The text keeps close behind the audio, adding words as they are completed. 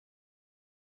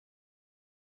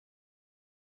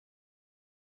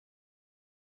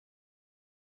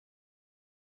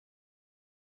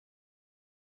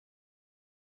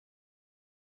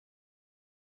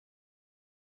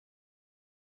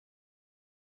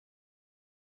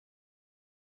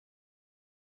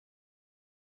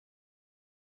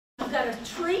got a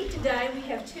treat today. We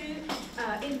have two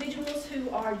individuals who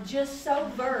are just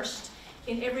so versed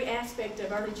in every aspect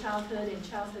of early childhood and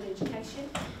childhood education.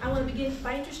 I want to begin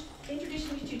by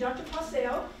introducing you to Dr.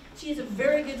 Paulsel. She is a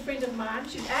very good friend of mine.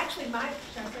 She's actually my,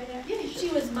 should I say that? Yeah, she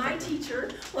was my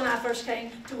teacher when I first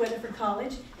came to Weatherford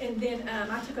College, and then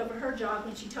I took over her job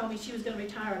when she told me she was going to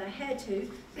retire, and I had to.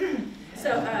 So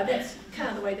that's kind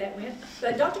of the way that went.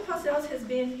 But Dr. Paulsel has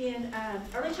been in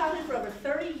early childhood for over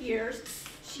 30 years.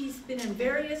 She's been in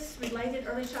various related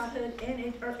early childhood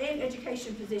and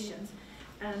education positions.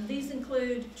 These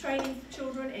include training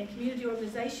children and community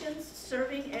organizations,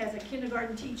 serving as a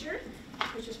kindergarten teacher,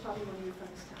 which is probably one of your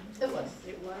funnest times.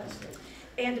 It was.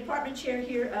 And department chair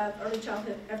here of early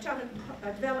childhood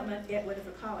development at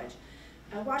Weatherford College.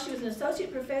 While she was an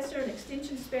associate professor and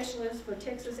extension specialist for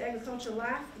Texas Agricultural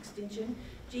Life Extension,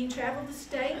 Jean traveled the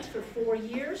state for 4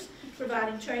 years,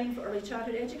 providing training for early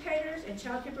childhood educators and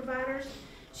child care providers.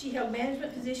 She held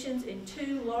management positions in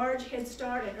 2 large Head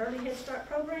Start and early Head Start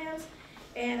programs,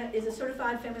 and is a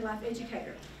certified family life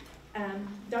educator.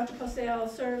 Dr. Paulsel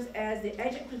serves as the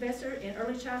adjunct professor in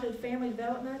early childhood family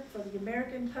development for the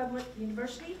American Public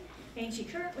University, and she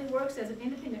currently works as an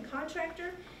independent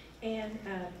contractor. And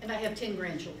I have 10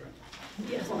 grandchildren.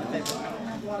 Yes, a lot of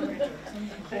grandchildren.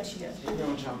 That she does.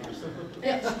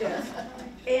 That she does.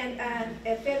 And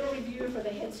a federal reviewer for the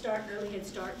Head Start and Early Head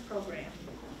Start program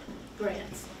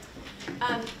grants.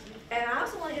 And I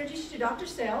also want to introduce you to Dr.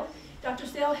 Sell. Dr.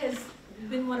 Sell has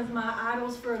been one of my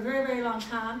idols for a very, very long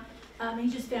time. He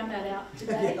just found that out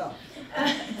today.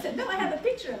 He said, no, I have a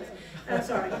picture of it.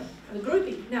 Sorry, the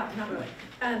groupie. No, not really.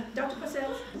 Dr.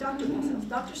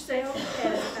 Sell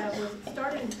was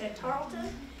started at Tarleton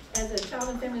as a child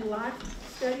and family life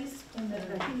studies in the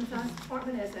human science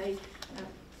department as a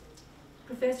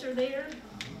professor there,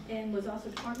 and was also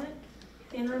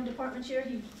interim department chair.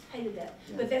 He hated that,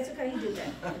 but that's okay, he did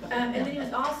that. And then he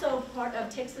was also part of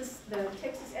the Texas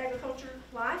Agriculture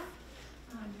Life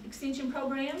Extension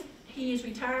program. He is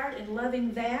retired and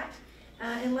loving that,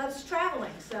 and loves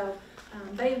traveling. So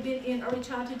they have been in early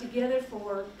childhood together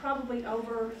for probably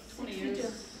over 20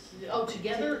 years. Oh,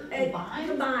 together? Combined?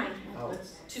 Combined. Oh,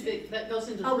 that's too big. That goes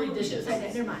into 3 dishes.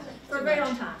 Never mind. For a very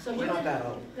long time. So we're not that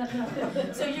old.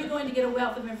 So you're going to get a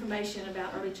wealth of information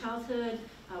about early childhood,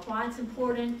 why it's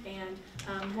important, and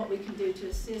what we can do to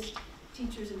assist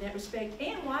teachers in that respect,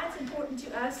 and why it's important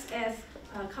to us as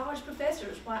college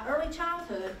professors, why early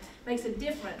childhood makes a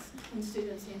difference when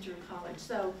students enter college.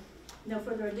 So, no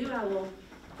further ado, I will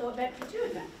throw it back to you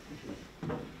again.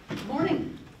 Good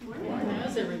morning. Good morning.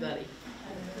 How's everybody?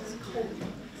 It's cold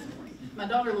this morning. My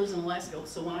daughter lives in Alaska,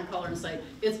 so when I call her and say,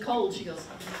 it's cold, she goes,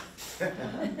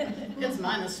 it's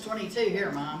minus 22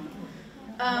 here, Mom.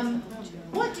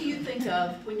 What do you think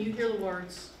of when you hear the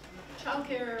words child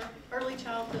care, early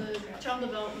childhood, child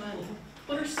development?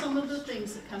 What are some of the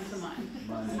things that come to mind?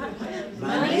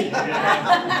 Money?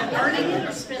 Earning it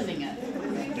or spending it?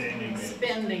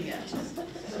 Spending it.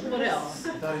 What else?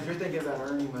 So if you're thinking about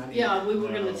earning money. Yeah, we were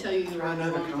going to tell you the wrong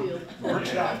field.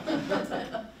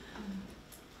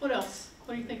 What else?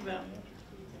 What do you think about?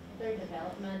 Their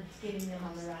development, getting them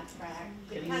on the right track.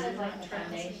 It's kind of like the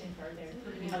foundation for their.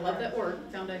 I love that word,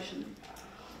 foundation.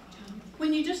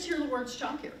 When you just hear the words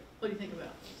child care, what do you think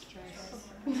about?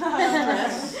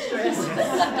 Stress.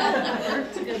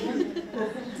 That's a good one.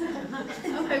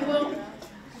 Okay, well,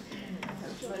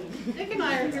 Nick and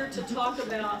I are here to talk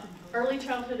about early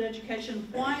childhood education,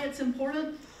 why it's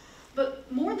important,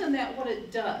 but more than that, what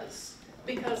it does.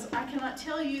 Because I cannot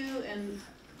tell you, and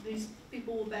these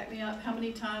people will back me up, how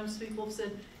many times people have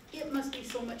said, it must be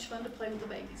so much fun to play with the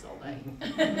babies all day.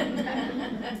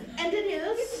 And it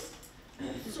is,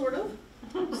 sort of,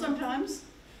 sometimes.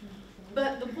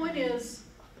 But the point is,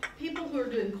 people who are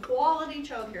doing quality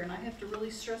childcare, and I have to really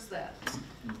stress that,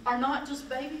 are not just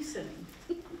babysitting.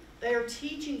 They are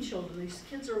teaching children. These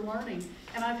kids are learning.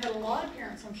 And I've had a lot of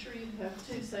parents, I'm sure you have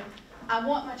too, say, I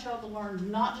want my child to learn,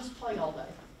 not just play all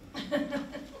day.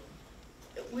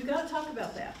 We've got to talk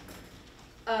about that.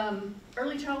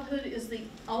 Early childhood is the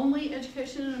only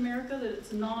education in America that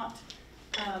it's not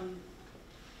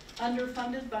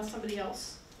underfunded by somebody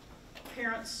else.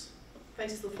 Parents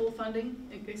face the full funding,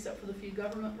 except for the few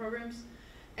government programs.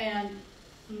 And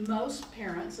most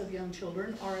parents of young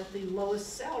children are at the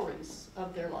lowest salaries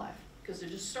of their life because they're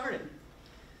just starting.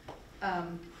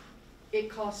 It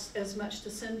costs as much to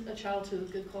send a child to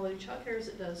good quality child care as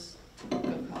it does to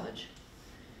go to college.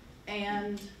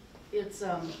 And it's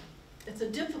a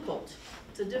difficult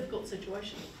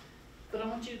situation. But I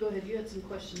want you to go ahead. You had some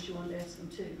questions you wanted to ask them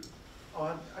too.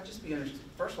 Oh, I'd just be interested.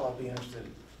 First of all, I'd be interested.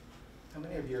 How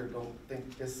many of you don't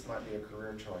think this might be a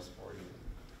career choice for you?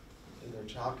 either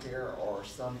childcare or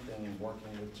something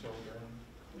working with children?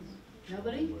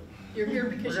 Nobody? You're here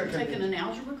because you're taking an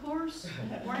algebra course?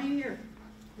 Why are you here?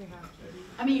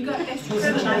 I mean, you got extra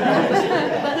credit, I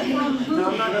know, but from whom? No,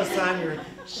 I'm not gonna sign your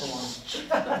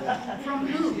form. From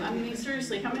whom? I mean,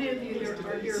 seriously, how many of you here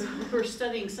are here who are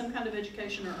studying some kind of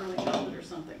education or early childhood or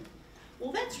something?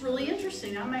 Well, that's really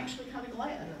interesting. I'm actually kind of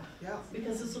glad, Yeah,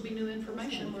 because this will be new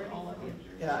information for all of you.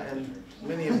 yeah, and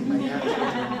many of you may have children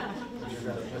that you're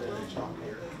gonna put in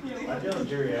childcare. I do a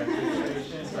geriatric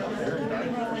patient out there in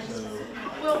diapers, so.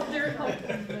 Well,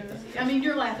 I mean,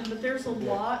 you're laughing, but there's a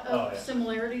lot Oh, of yeah.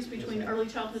 similarities between early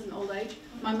childhood and old age.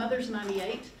 My mother's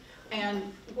 98,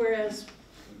 and whereas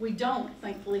we don't,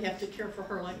 thankfully, have to care for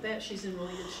her like that, she's in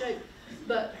really good shape,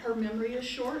 but her memory is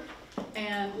short,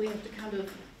 and we have to kind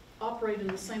of operate in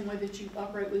the same way that you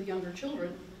operate with younger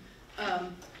children. Yeah,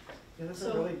 that's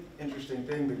So- a really interesting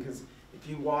thing, because if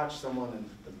you watch someone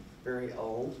very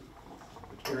old,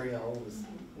 which very old is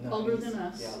 90s. Older than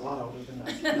us. Yeah, a lot older than us.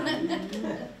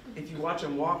 90s. If you watch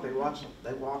them walk, they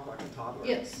walk like a toddler.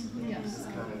 Yes, This yes. is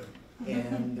kind of,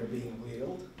 and they're being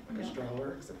wheeled like a Yeah.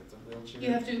 stroller, except it's a wheelchair.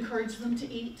 You have to encourage them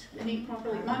to eat and eat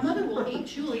properly. My mother will eat,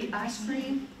 she'll eat ice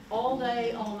cream all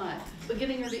day, all night. But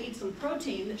getting her to eat some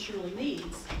protein that she really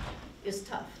needs is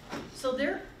tough. So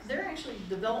there actually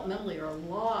developmentally are a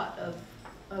lot of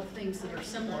things that are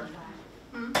similar.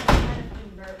 Hmm?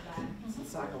 It's a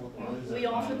cycle of life. We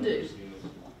often do.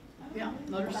 Yeah,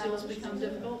 motor skills become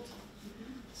difficult.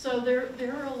 So there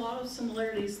are a lot of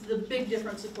similarities. The big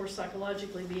difference, of course,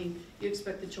 psychologically being you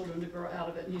expect the children to grow out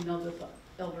of it, and you know that the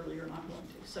elderly are not going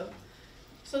to.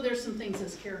 So there's some things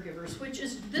as caregivers,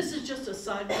 this is just a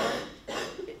sidebar.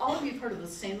 All of you have heard of the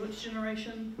sandwich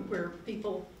generation, where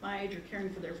people my age are caring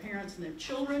for their parents and their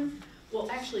children. Well,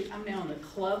 actually, I'm now in the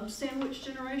club sandwich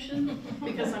generation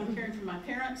because I'm caring for my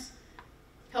parents,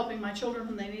 helping my children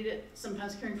when they need it,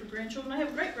 sometimes caring for grandchildren. I have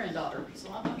a great-granddaughter,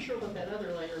 so I'm not sure what that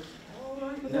other layer.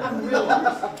 I'm real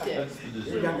dick. That's the You're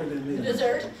dessert. younger than me.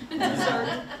 Dessert.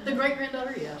 Dessert. The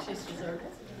great-granddaughter, yeah, she's dessert.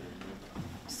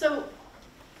 So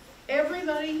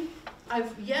everybody,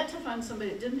 I've yet to find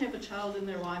somebody that didn't have a child in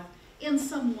their life in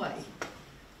some way.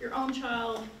 Your own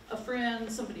child, a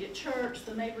friend, somebody at church,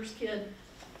 the neighbor's kid.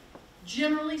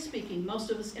 Generally speaking, most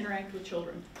of us interact with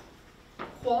children.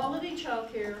 Quality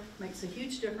childcare makes a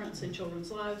huge difference in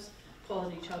children's lives.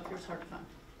 Quality childcare is hard to find.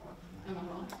 Am I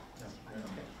wrong?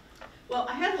 Okay. Well,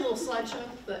 I had a little slideshow,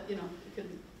 but you know, we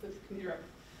couldn't put the computer up.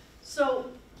 So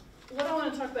what I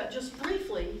want to talk about just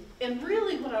briefly, and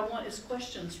really what I want is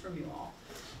questions from you all,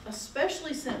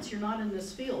 especially since you're not in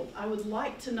this field. I would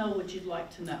like to know what you'd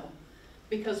like to know,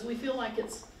 because we feel like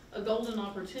it's a golden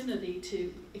opportunity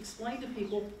to explain to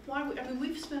people why,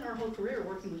 we've spent our whole career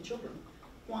working with children.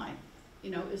 Why?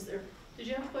 You know, did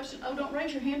you have a question? Oh, don't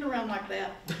raise your hand around like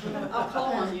that. I'll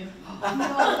call on you.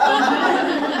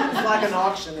 It's like an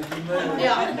auction if you move.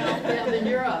 Yeah, then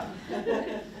you're up.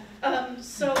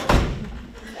 So,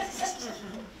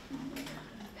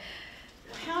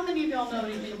 how many of y'all know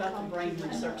anything about the brain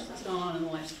research that's gone on in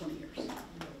the last 20 years?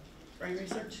 Brain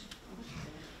research?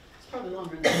 It's probably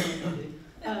longer than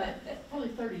that. Probably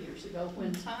 30 years ago,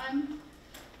 when Time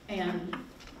and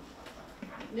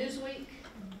Newsweek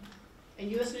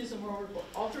and U.S. News and World Report,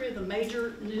 all three of the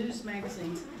major news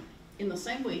magazines in the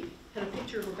same week had a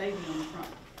picture of a baby on the front.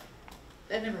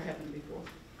 That never happened before.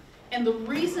 And the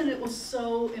reason it was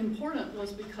so important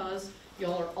was because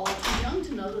y'all are all too young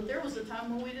to know that there was a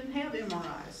time when we didn't have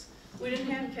MRIs. We didn't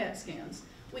have CAT scans.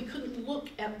 We couldn't look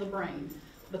at the brain.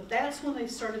 But that's when they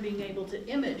started being able to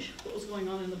image what was going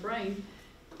on in the brain.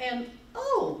 And,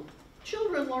 oh,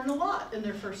 children learn a lot in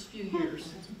their first few years.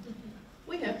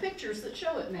 We have pictures that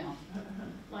show it now,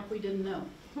 like we didn't know.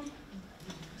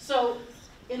 So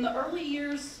in the early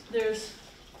years, there's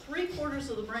 3/4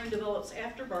 of the brain develops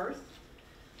after birth.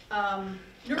 Neurons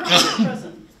are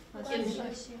present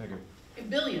in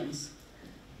billions,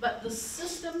 but the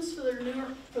systems for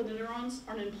the neurons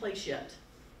aren't in place yet.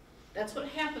 That's what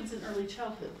happens in early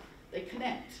childhood. They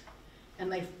connect, and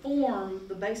they form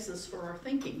the basis for our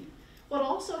thinking. What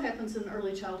also happens in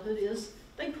early childhood is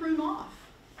they prune off.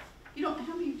 You don't,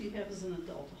 how many do you have as an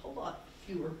adult? A whole lot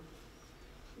fewer.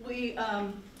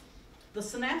 The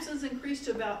synapses increase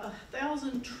to about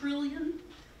 1,000 trillion,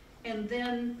 and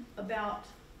then about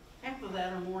half of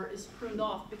that or more is pruned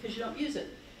off because you don't use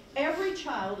it. Every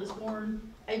child is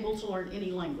born able to learn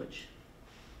any language.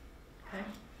 Okay?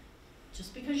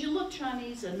 Just because you look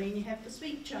Chinese doesn't mean you have to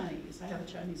speak Chinese. I have a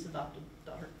Chinese adopted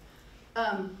daughter.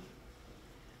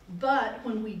 But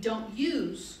when we don't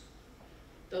use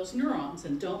those neurons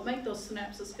and don't make those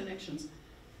synapses connections,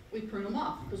 we prune them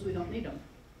off because we don't need them.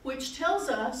 Which tells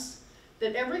us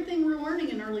that everything we're learning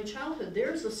in early childhood,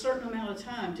 there's a certain amount of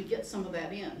time to get some of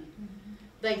that in.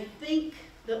 They think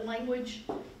that language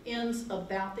ends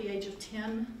about the age of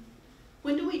 10.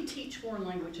 When do we teach foreign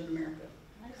language in America?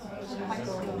 High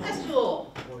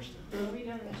school. We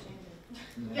don't understand it.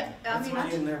 Yeah, I That's mean,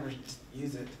 why you never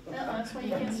use it. that's why you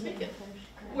can't speak it.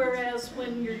 Whereas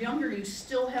when you're younger, you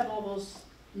still have all those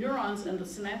neurons and the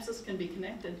synapses can be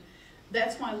connected.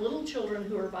 That's why little children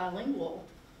who are bilingual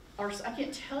are, I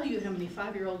can't tell you how many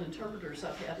 5-year-old interpreters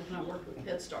I've had when I worked with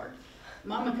Head Start.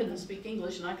 Mama couldn't speak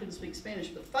English and I couldn't speak Spanish,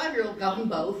 but 5-year-old got them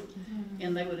both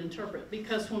and they would interpret,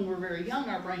 because when we're very young,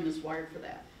 our brain is wired for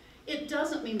that. It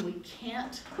doesn't mean we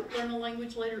can't learn a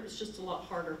language later, it's just a lot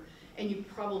harder, and you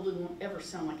probably won't ever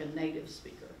sound like a native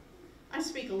speaker. I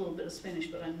speak a little bit of Spanish,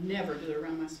 but I never do it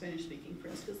around my Spanish-speaking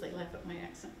friends because they laugh at my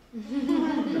accent.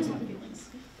 That's my feelings.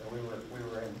 Yeah, we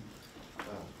were in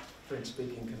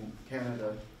French-speaking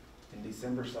Canada in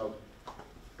December, so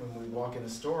when we walk in a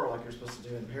store like you're supposed to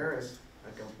do in Paris, I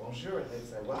go, bonjour, and they'd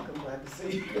say, welcome, glad to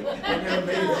see you. They never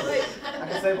made it. I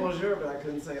could say bonjour, but I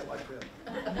couldn't say it like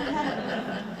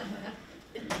that.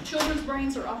 Children's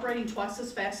brains are operating twice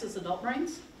as fast as adult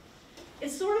brains.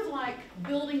 It's sort of like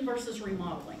building versus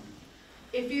remodeling.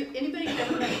 If anybody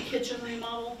ever had a kitchen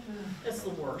remodel, it's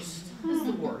the worst. It's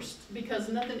the worst because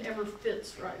nothing ever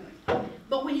fits right.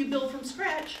 But when you build from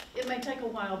scratch, it may take a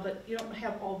while, but you don't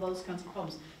have all those kinds of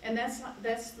problems. And that's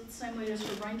the same way it is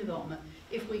for brain development.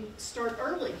 If we start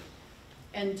early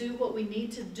and do what we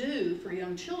need to do for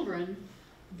young children,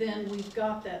 then we've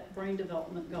got that brain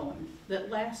development going that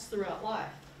lasts throughout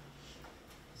life.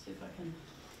 Let's see if I can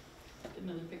get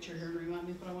another picture here to remind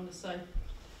me what I wanted to say.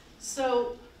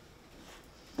 So,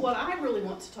 what I really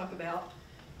want to talk about,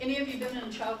 any of you been in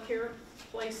a child care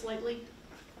place lately?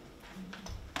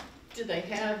 Do they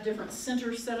have different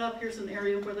centers set up? Here's an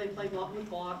area where they play with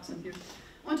blocks, and here's,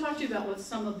 I want to talk to you about what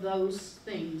some of those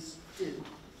things do.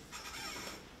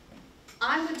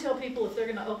 I would tell people if they're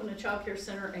going to open a child care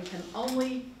center and can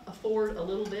only afford a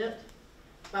little bit,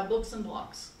 buy books and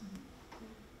blocks.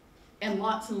 And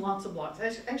lots of blocks.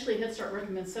 Actually, Head Start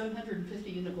recommends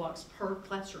 750 unit blocks per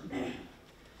classroom.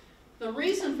 The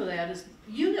reason for that is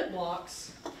unit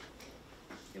blocks,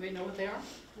 anybody know what they are?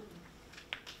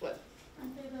 What?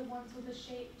 Aren't they the ones with the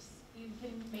shapes? You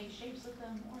can make shapes with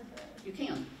them, or You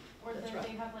can. That's right.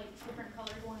 they have like different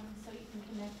colored ones so you can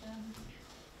connect them.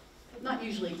 Not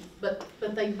usually, but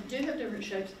they do have different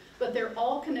shapes, but they're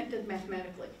all connected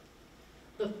mathematically.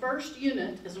 The first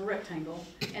unit is a rectangle,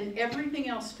 and everything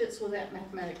else fits with that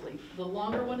mathematically. The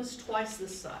longer one is twice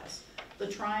this size. The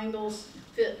triangles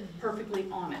fit perfectly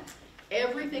on it.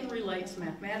 Everything relates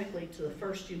mathematically to the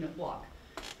first unit block.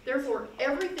 Therefore,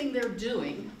 everything they're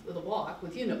doing with a block,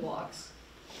 with unit blocks,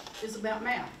 is about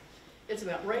math. It's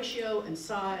about ratio and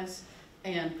size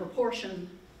and proportion.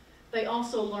 They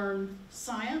also learn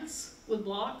science with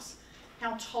blocks.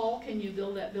 How tall can you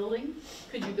build that building?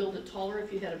 Could you build it taller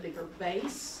if you had a bigger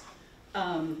base?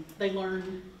 They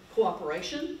learn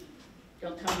cooperation.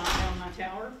 Don't come knock down my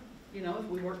tower. You know, if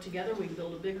we work together, we can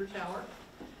build a bigger tower.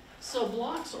 So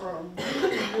blocks are a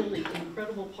really, really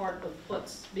incredible part of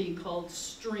what's being called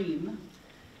STREAM: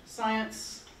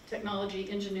 science, technology,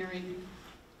 engineering,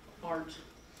 art,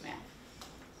 math.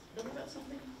 Did I forget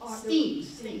something?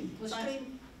 STEAM. Well,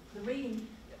 stream, the reading,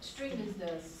 stream is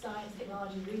the science,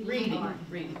 technology, reading.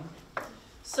 Reading.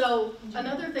 So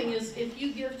another thing is, if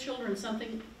you give children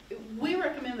something, we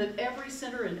recommend that every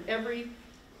center and every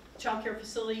child care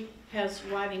facility has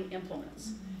writing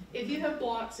implements. If you have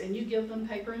blocks and you give them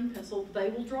paper and pencil, they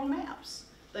will draw maps.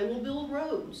 They will build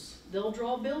roads. They'll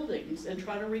draw buildings and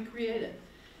try to recreate it.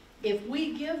 If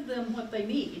we give them what they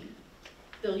need,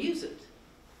 they'll use it.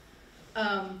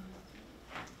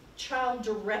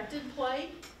 Child-directed play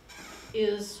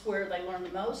is where they learn the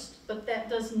most, but that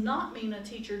does not mean a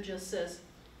teacher just says,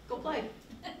 go play.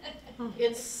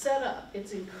 It's set up,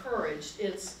 it's encouraged,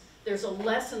 there's a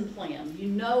lesson plan. You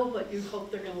know what you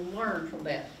hope they're going to learn from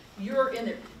that. You're in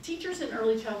there. Teachers in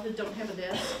early childhood don't have a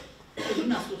desk, because you're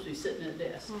not supposed to be sitting at a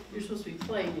desk. You're supposed to be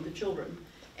playing with the children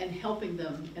and helping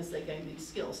them as they gain these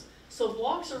skills. So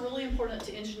blocks are really important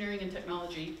to engineering and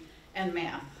technology and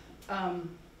math.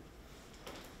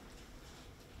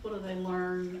 What do they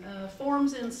learn?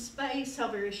 Forms in space, how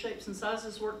various shapes and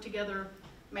sizes work together,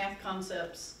 math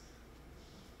concepts,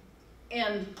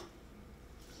 and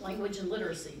language and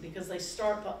literacy, because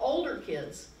the older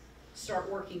kids start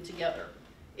working together.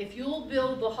 If you'll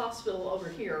build the hospital over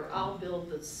here, I'll build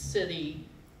the city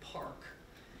park.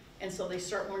 And so they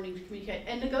start learning to communicate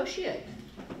and negotiate.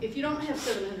 If you don't have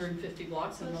 750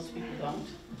 blocks, and most people don't,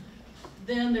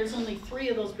 then there's only 3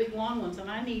 of those big long ones, and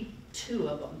I need 2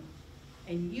 of them.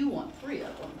 and you want 3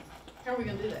 of them. How are we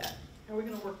gonna do that? How are we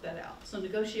gonna work that out? So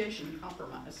negotiation and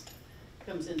compromise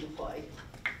comes into play.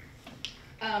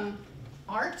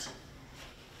 Art.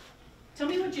 Tell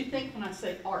me what you think when I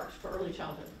say art for early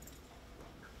childhood.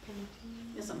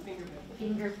 Yes, I'm finger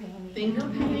Painting. Finger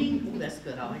painting, oh, that's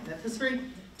good, I like that. That's very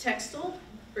textile,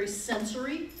 very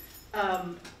sensory.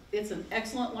 It's an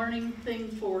excellent learning thing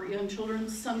for young children.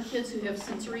 Some kids who have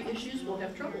sensory issues will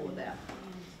have trouble with that,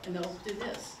 and they'll do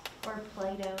this. Or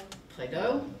Play-Doh.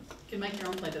 Play-Doh, you can make your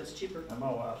own Play-Doh, it's cheaper. And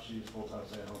my wife, she's full-time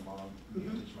stay-at-home mom.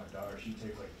 Mhm. Teach my daughter, she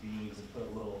takes like beans and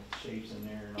put little shapes in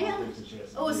there and Yeah. all this and she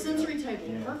has to Oh, a do it. sensory table,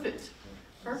 Yeah. perfect,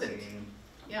 perfect, Same.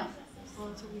 yeah.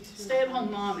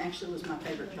 Stay-at-home mom actually was my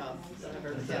favorite job that I've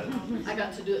ever had. I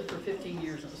got to do it for 15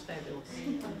 years, it was fabulous.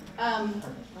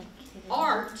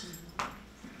 Art,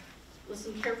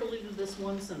 listen carefully to this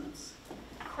one sentence.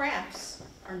 Crafts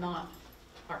are not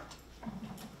art.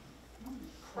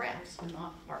 Crafts are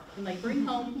not art. When they bring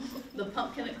home the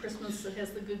pumpkin at Christmas that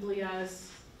has the googly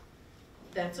eyes,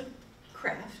 that's a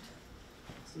craft.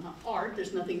 It's not art.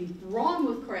 There's nothing wrong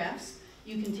with crafts.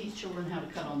 You can teach children how to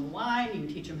cut on the line. You can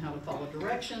teach them how to follow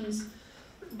directions.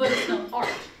 But it's not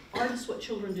art. Art is what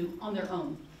children do on their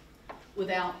own,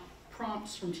 without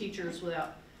prompts from teachers,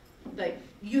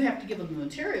 you have to give them the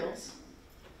materials.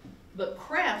 But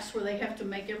crafts where they have to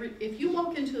make if you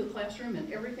walk into a classroom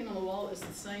and everything on the wall is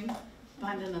the same,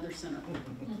 find another center.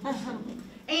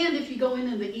 And if you go in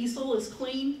and the easel is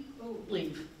clean,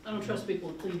 leave. I don't trust people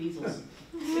with clean easels.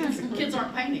 Kids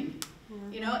aren't painting,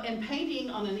 and painting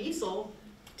on an easel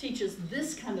teaches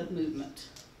this kind of movement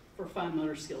for fine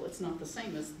motor skill. It's not the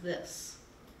same as this.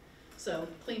 So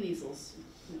clean easels,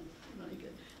 really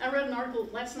good. I read an article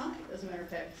last night, as a matter of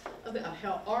fact, about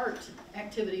how art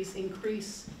activities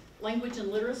increase language and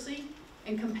literacy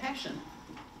and compassion.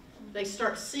 They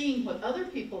start seeing what other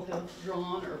people have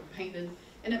drawn or painted,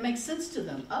 and it makes sense to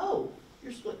them. Oh,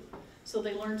 here's what, so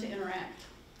they learn to interact.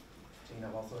 Gene,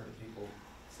 I've also heard people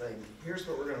saying, here's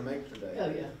what we're gonna make today. Oh,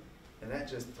 yeah. And that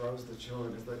just throws the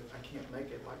children, because I can't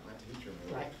make it like my teacher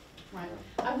made. Right, right.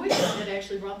 I wish I had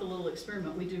actually brought the little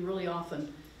experiment we do really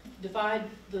often. Divide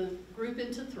the group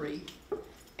into 3,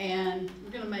 and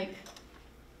we're gonna make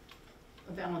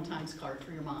a Valentine's card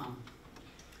for your mom.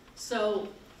 So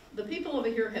the people over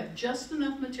here have just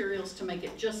enough materials to make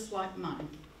it just like mine.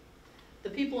 The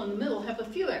people in the middle have a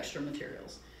few extra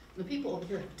materials. The people over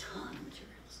here have a ton of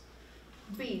materials.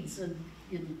 Beads and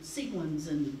sequins,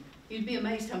 and you'd be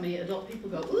amazed how many adult people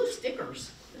go, ooh,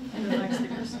 stickers, and they like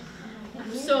stickers.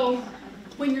 So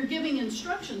when you're giving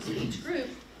instructions to each group,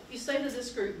 you say to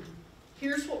this group,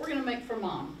 here's what we're gonna make for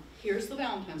mom. Here's the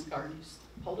Valentine's card.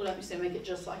 You hold it up, you say, make it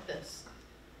just like this.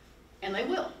 And they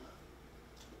will.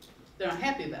 They're not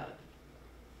happy about it.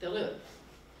 They'll do it.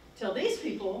 Tell these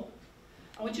people,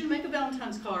 I want you to make a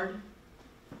Valentine's card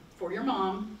for your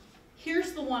mom.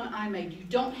 Here's the one I made. You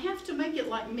don't have to make it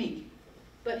like me,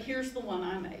 but here's the one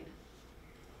I made.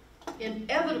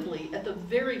 Inevitably, at the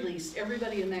very least,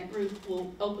 everybody in that group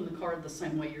will open the card the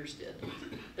same way yours did.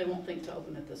 They won't think to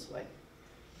open it this way.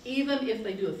 Even if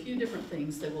they do a few different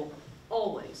things, they will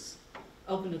always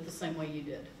open it the same way you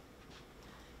did.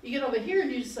 You get over here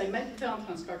and you just say, make a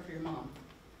Valentine's card for your mom.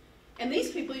 And these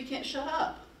people, you can't shut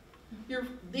up.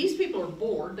 These people are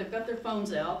bored. They've got their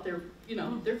phones out. They're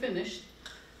finished.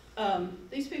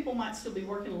 These people might still be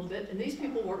working a little bit, and these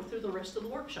people work through the rest of the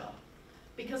workshop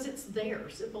because it's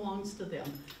theirs. It belongs to them.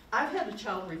 I've had a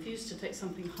child refuse to take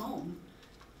something home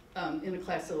in a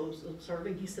class that I was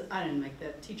observing. He said, I didn't make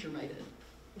that. Teacher made it.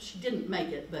 Well, she didn't make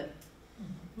it, but,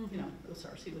 it was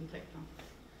hers. He wouldn't take it home.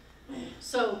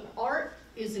 So art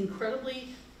is incredibly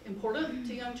important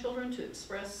to young children to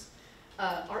express.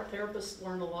 Art therapists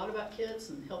learn a lot about kids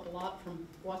and help a lot from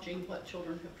watching what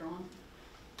children have drawn.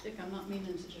 Dick, I'm not meaning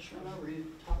to just run over you.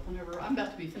 Talk whenever. I'm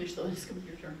about to be finished, though. It's going to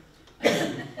be your turn. I'm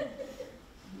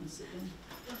gonna sit down.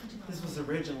 This was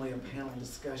originally a panel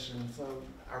discussion, so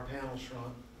our panel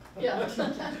shrunk. Yeah. That's why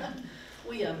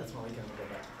we kind of go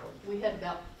back and forth. We had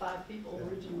about 5 people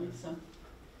originally, so.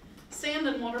 Sand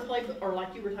and water play, or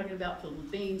like you were talking about filled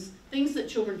with beans, things that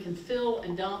children can fill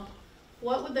and dump.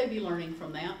 What would they be learning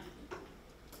from that?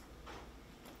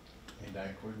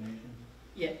 Hand-eye coordination?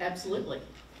 Yeah, absolutely.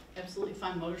 Absolutely,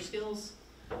 fine motor skills.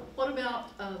 What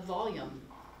about volume?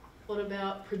 What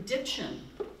about prediction?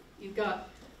 You've got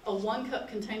a 1-cup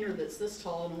container that's this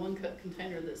tall and a 1-cup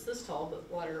container that's this tall, but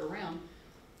wider around.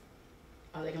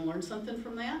 Are they gonna learn something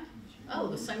from that? Oh,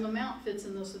 the same amount fits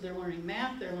in those, so they're learning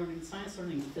math, they're learning science,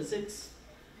 learning physics.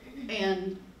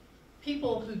 And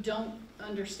people who don't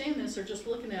understand this are just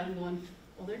looking at it and going,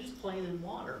 well, they're just playing in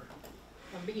water,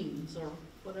 or beans, or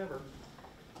whatever.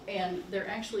 And they're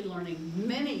actually learning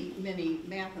many, many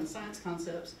math and science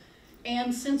concepts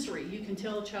and sensory. You can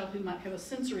tell a child who might have a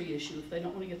sensory issue if they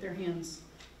don't want to get their hands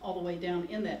all the way down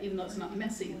in that, even though it's not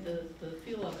messy, the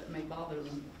feel of it may bother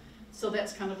them. So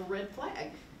that's kind of a red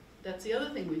flag. That's the other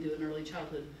thing we do in early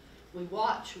childhood. We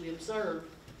watch, we observe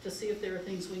to see if there are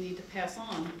things we need to pass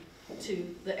on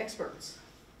to the experts.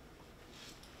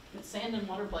 It's sand and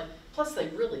water play. Plus, they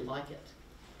really like it.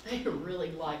 They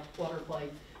really like water play.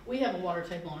 We have a water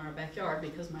table in our backyard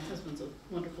because my husband's a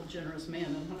wonderful, generous man.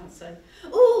 And when I say,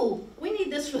 "Ooh, we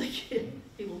need this for the kid,"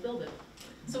 he will build it.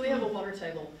 So we have a water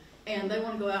table, and they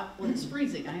want to go out when it's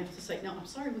freezing. I have to say, "No, I'm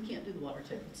sorry, we can't do the water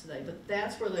table today." But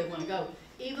that's where they want to go.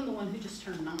 Even the one who just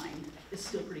turned 9 is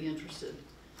still pretty interested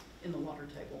in the water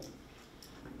table.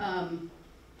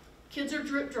 Kids are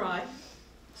drip dry.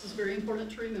 This is very important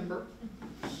to remember.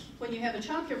 When you have a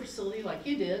child care facility like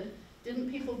you did,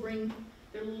 didn't people bring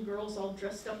their little girls all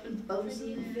dressed up in bows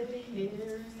and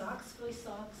hair? Socks, fleece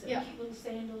socks, and Yeah. cute little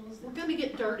sandals. We're gonna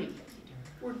get dirty.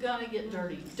 We're gonna get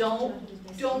dirty.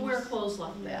 Don't wear clothes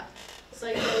like that.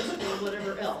 Save those for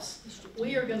whatever else.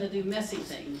 We are gonna do messy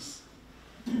things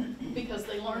because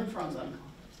they learn from them.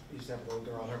 We used to have a little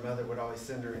girl, her mother would always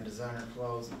send her in designer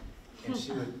clothes, and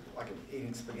she would, like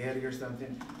eating spaghetti or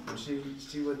something, and she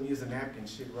wouldn't use a napkin,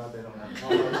 she'd rub it on her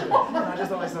clothes. And I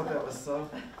just always thought that was so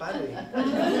funny.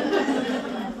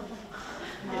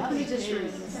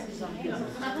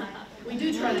 We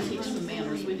do try to teach them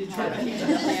manners. We do try to teach them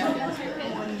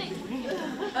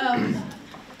napkins.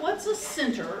 What's a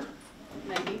center,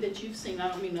 maybe, that you've seen? I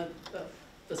don't mean a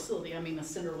facility, I mean a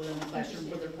center within a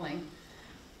classroom where they're playing.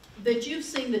 That you've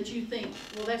seen that you think,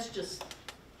 well, that's just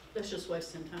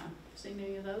wasting time. Seen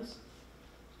any of those?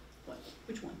 What?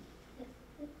 Which one?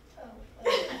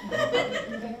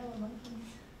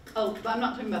 Oh, I'm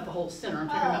not talking about the whole center. I'm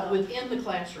talking about within the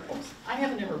classrooms. I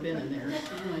haven't ever been in there. I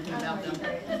don't know anything about them.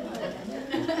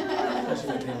 She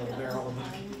would be a little barrel of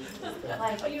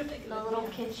Like the little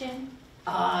kitchen.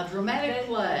 Dramatic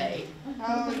play.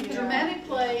 Dramatic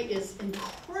play is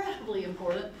incredibly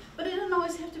important, but it doesn't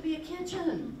always have to be a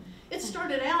kitchen. It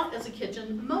started out as a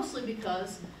kitchen mostly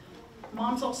because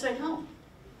moms all stayed home.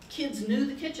 Kids knew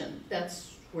the kitchen.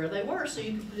 That's where they were, so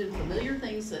you could put in familiar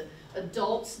things that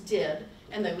adults did,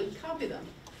 and they would copy them.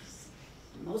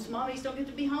 Most mommies don't get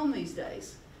to be home these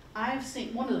days. I've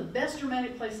seen, one of the best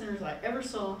dramatic play centers I ever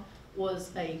saw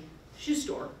was a shoe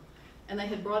store, and they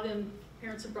had brought in,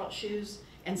 parents had brought shoes,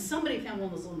 and somebody found one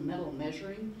of those little metal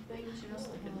measuring things, you know, so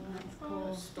they could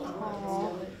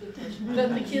store it.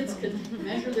 But the kids could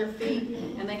measure their feet,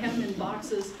 and they had them in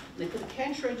boxes. They put a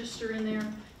cash register in there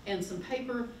and some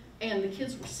paper, and the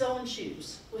kids were selling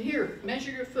shoes. Well, here, measure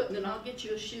your foot, and then I'll get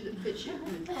you a shoe that fits you.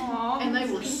 And they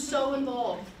were so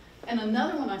involved. And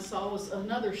another one I saw was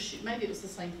another shoe, maybe it was the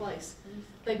same place.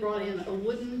 They brought in a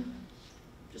wooden,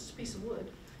 just a piece of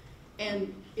wood,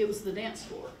 and it was the dance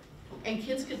floor. And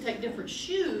kids could take different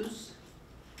shoes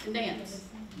and dance.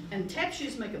 And tap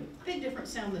shoes make a big different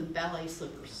sound than ballet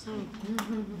slippers,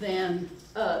 than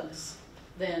Uggs,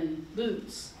 than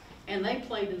boots. And they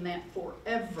played in that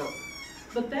forever.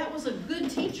 But that was a good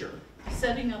teacher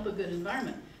setting up a good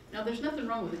environment. Now, there's nothing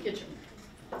wrong with the kitchen,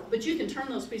 but you can turn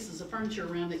those pieces of furniture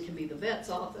around. It can be the vet's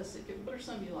office. It can, what are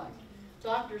some you like?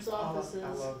 Doctor's offices. I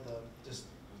love just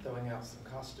throwing out some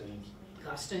costumes.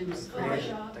 Costumes.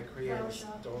 They create a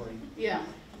story. Yeah.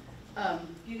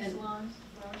 Beauty and- salons,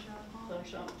 flower shop. Flower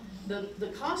shop.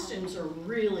 The costumes are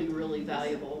really, really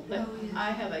valuable.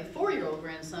 I have a 4-year-old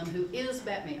grandson who is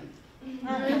Batman.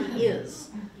 He is.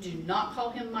 Do not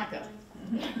call him Micah.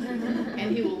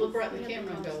 And he will look right in the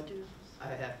camera and go, I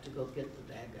have to go get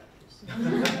the bad guys.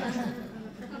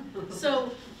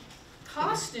 So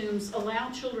costumes allow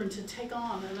children to take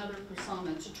on another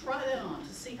persona, to try that on,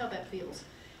 to see how that feels,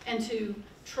 and to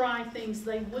try things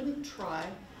they wouldn't try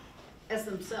as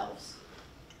themselves.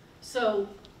 So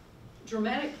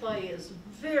dramatic play is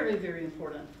very, very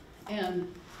important.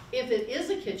 And if it is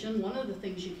a kitchen, one of the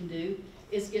things you can do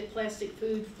is get plastic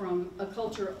food from a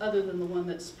culture other than the one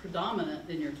that's predominant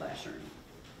in your classroom.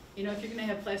 You know, if you're gonna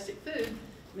have plastic food,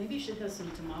 maybe you should have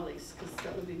some tamales, because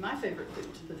that would be my favorite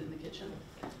food to put in the kitchen.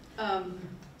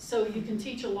 So you can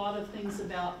teach a lot of things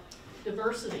about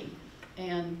diversity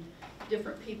and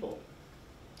different people.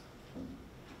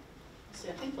 See,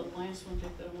 I think the last one,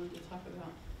 Jake, that I wanted to talk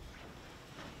about.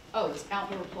 Oh, it's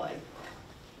outdoor play.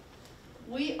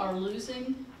 We are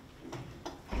losing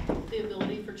the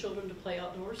ability for children to play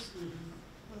outdoors.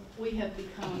 We have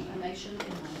become a nation, in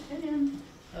my opinion,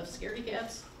 of scaredy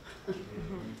cats.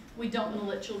 We don't want to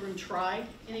let children try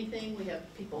anything. We have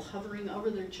people hovering over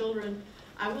their children.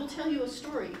 I will tell you a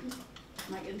story.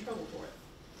 I might get in trouble for it.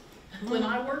 When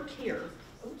I worked here,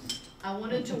 I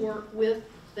wanted to work with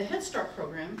the Head Start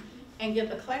program and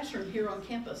get a classroom here on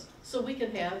campus so we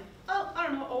could have, I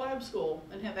don't know, a lab school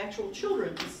and have actual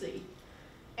children to see.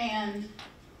 And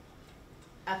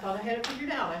I thought I had it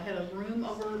figured out. I had a room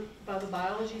over by the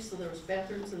biology, so there was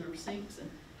bathrooms and there were sinks, and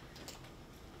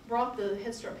brought the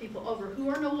Head Start people over who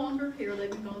are no longer here.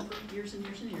 They've been gone for years and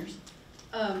years and years,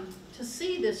 to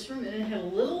see this room. And it had a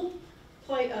little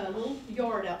little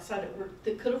yard outside it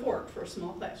that could have worked for a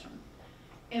small classroom.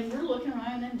 And we're looking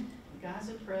around, and the guy's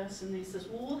impressed, and he says,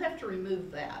 well, we'll have to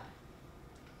remove that.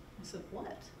 I said,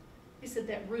 what? He said,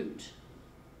 that root.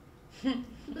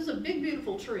 There's a big,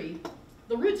 beautiful tree.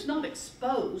 The root's not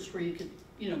exposed where you could,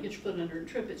 get your foot under and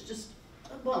trip. It's just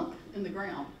a bump in the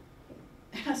ground.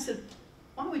 And I said,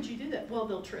 why would you do that? Well,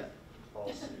 they'll trip.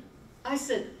 I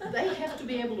said, they have to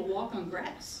be able to walk on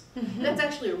grass. That's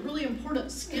actually a really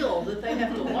important skill that they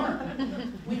have to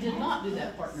learn. We did not do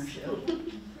that partnership.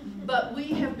 But we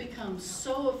have become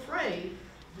so afraid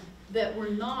that we're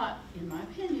not, in my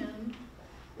opinion,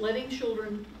 letting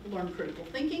children learn critical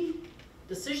thinking,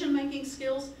 decision-making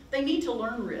skills. They need to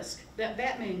learn risk. That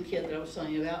Batman kid that I was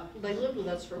telling you about, they lived with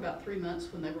us for about 3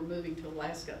 months when they were moving to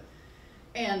Alaska.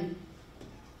 And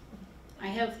I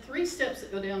have 3 steps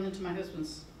that go down into my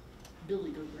husband's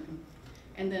billiard room,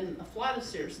 and then a flight of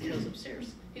stairs that goes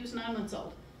upstairs. He was 9 months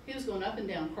old. He was going up and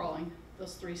down crawling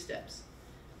those 3 steps.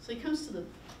 So he comes to the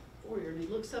foyer and he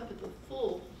looks up at the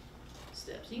full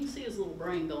steps. You can see his little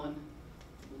brain going.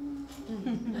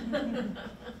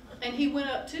 And he went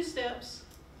up 2 steps.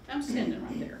 I'm standing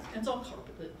right there. It's all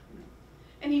carpeted.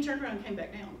 And he turned around and came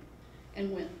back down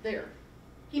and went there.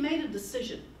 He made a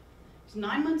decision. He's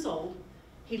 9 months old.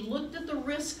 He looked at the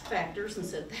risk factors and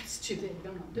said, that's too big,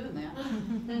 I'm not doing that,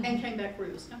 and came back where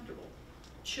he was comfortable.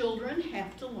 Children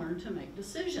have to learn to make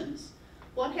decisions.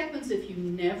 What happens if you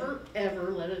never,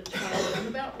 ever let a child learn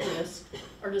about risk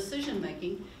or decision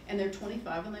making, and they're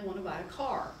 25 and they want to buy a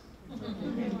car?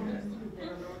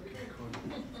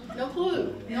 No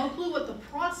clue what the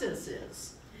process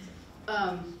is.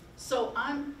 So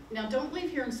now don't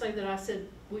leave here and say that I said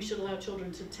we should allow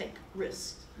children to take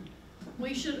risks.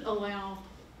 We should allow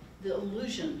the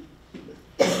illusion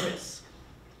of risk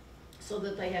so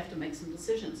that they have to make some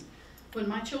decisions. When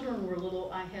my children were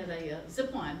little, I had a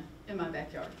zip line in my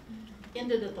backyard.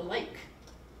 Ended at the lake,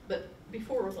 but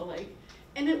before the lake.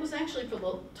 And it was actually for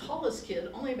the tallest kid,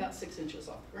 only about 6 inches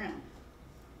off the ground.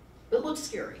 It looked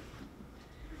scary.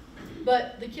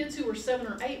 But the kids who were 7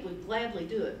 or 8 would gladly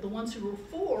do it. The ones who were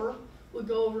 4 would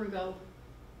go over and go,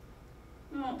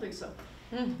 I don't think so.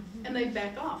 And they'd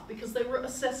back off because they were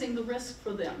assessing the risk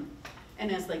for them.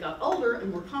 And as they got older and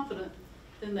more confident,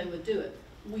 then they would do it.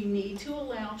 We need to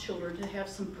allow children to have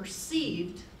some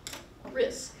perceived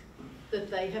risk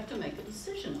that they have to make a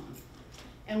decision on.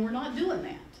 And we're not doing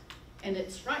that. And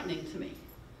it's frightening to me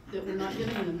that we're not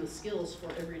giving them the skills for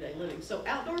everyday living. So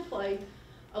outdoor play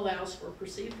allows for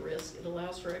perceived risk. It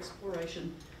allows for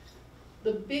exploration.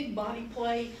 The big body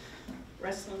play,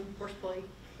 wrestling, horseplay,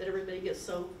 that everybody gets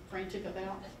so frantic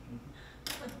about.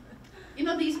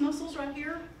 These muscles right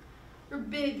here, they're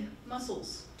big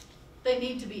muscles. They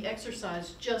need to be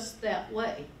exercised just that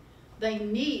way. They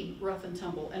need rough and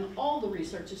tumble, and all the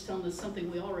research is telling us something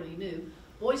we already knew.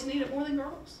 Boys need it more than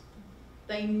girls.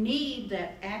 They need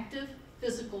that active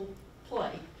physical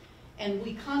play. And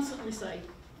we constantly say,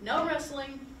 no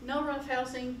wrestling, no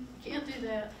roughhousing, can't do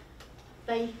that.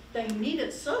 They need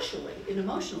it socially and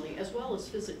emotionally as well as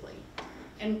physically.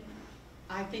 And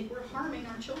I think we're harming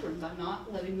our children by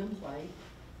not letting them play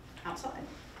outside.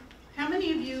 How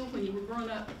many of you, when you were growing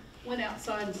up, went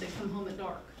outside and said, come home at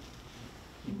dark?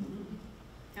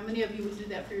 How many of you would do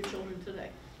that for your children today?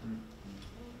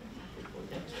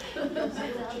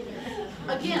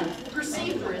 Again,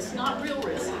 perceived risk, not real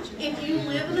risk. If you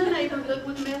live in a neighborhood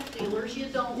with meth dealers, you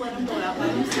don't let them go out by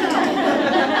themselves.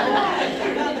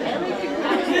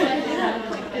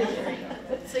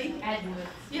 See?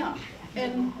 Yeah.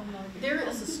 And there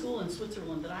is a school in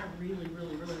Switzerland that I really,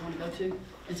 really, really want to go to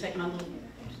and take my little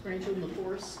grandchildren to the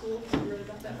forest school. Have you read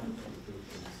about that one?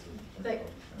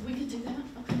 We could do that?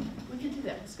 Okay, we could do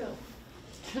that. Let's go.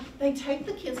 They take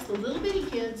the kids, the little bitty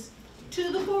kids,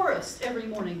 to the forest every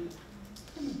morning.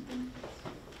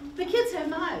 The kids have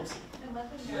knives.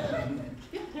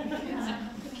 Yeah.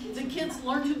 The kids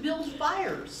learn to build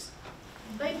fires.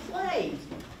 They play.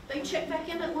 They check back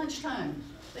in at lunchtime.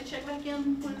 They check back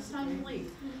in when it's time to leave.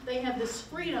 They have this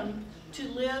freedom to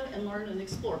live and learn and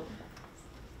explore.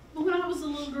 But when I was a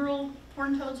little girl,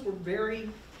 horned toads were very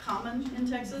common in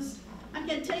Texas. I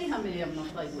can't tell you how many of them I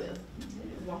played with.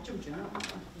 Watch them jump.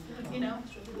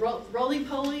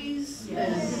 Roly-polies,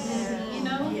 and,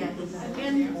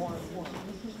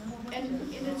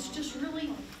 And it's just really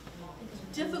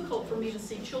difficult for me to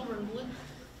see children lose.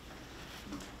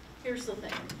 Here's the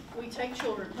thing, we take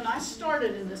children, when I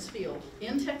started in this field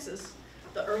in Texas,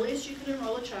 the earliest you could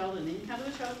enroll a child in any kind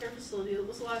of a child care facility that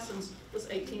was licensed was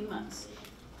 18 months.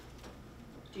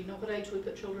 Do you know what age we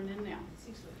put children in now?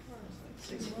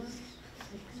 6 months.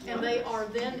 And they are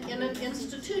then in an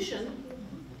institution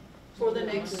for the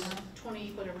next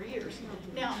 20 whatever years.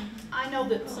 Now, I know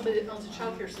that somebody that owns a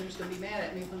child care center is going to be mad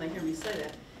at me when they hear me say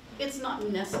that. It's not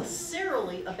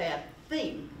necessarily a bad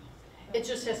thing. It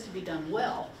just has to be done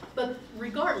well. But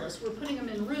regardless, we're putting them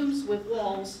in rooms with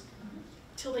walls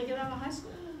till they get out of high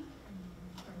school.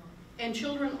 And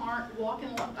children aren't walking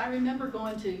along. I remember we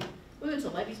went to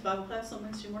ladies' Bible class on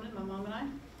Wednesday morning, my mom and I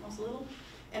was little.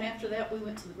 And after that, we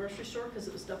went to the grocery store because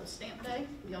it was double stamp day.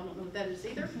 Y'all don't know what that is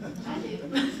either. I do.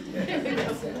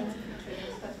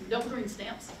 Double green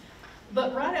stamps.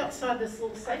 But right outside this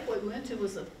little Safeway we went to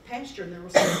was a pasture, and there were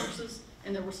some horses,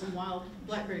 and there were some wild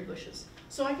blackberry bushes.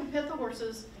 So I could pet the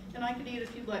horses, and I could eat a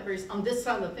few blackberries on this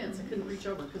side of the fence. I couldn't reach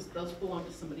over because those belonged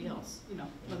to somebody else. You know,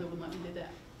 mother wouldn't let me do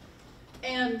that.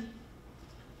 And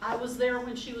I was there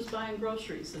when she was buying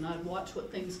groceries, and I'd watch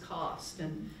what things cost.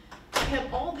 And I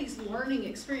have all these learning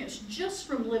experience just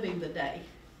from living the day.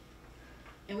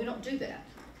 And we don't do that.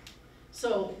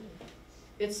 So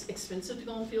it's expensive to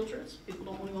go on field trips. People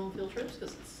don't want to go on field trips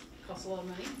because it costs a lot of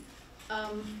money.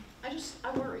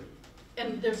 I worry.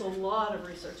 And there's a lot of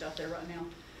research out there right now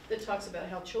that talks about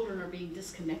how children are being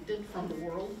disconnected from the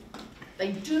world.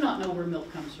 They do not know where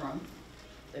milk comes from.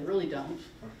 They really don't.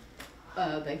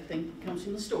 They think it comes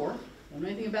from the store. They don't know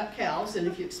anything about cows, and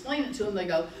if you explain it to them, they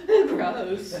go,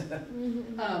 gross.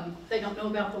 They don't know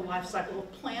about the life cycle of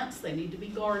plants. They need to be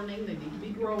gardening. They need to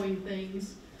be growing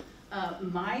things.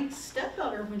 My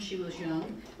stepdaughter, when she was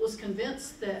young, was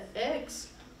convinced that eggs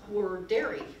were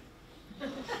dairy.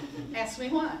 Ask me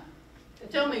why.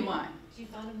 Tell me why. She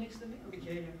found them next to the milk.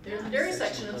 They're in the dairy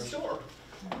section of the store.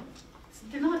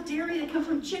 They're not dairy, they come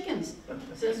from chickens.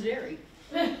 It says dairy.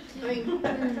 I mean,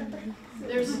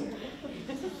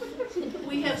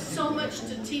 we have so much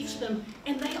to teach them,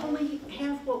 and they only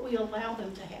have what we allow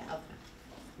them to have.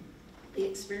 The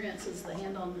experiences, the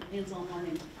hands-on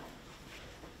learning.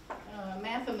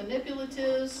 Math and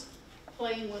manipulatives,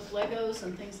 playing with Legos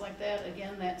and things like that.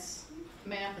 Again, that's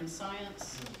math and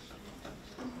science.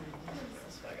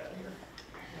 That's what I got here.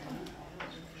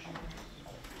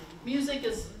 Music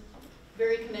is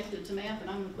very connected to math, and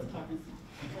I'm going to quit talking.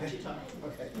 Let you talk.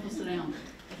 Okay. We'll sit down.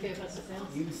 Okay, if I sit down?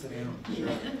 You can sit down.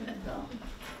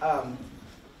 Sure.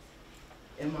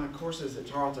 In my courses at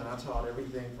Tarleton, I taught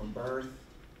everything from birth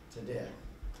to death,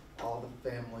 all the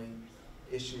family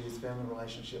issues, family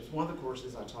relationships. One of the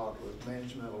courses I taught was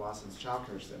management of a licensed child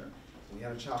care center. We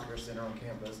had a child care center on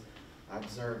campus. I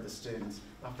observed the students.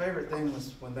 My favorite thing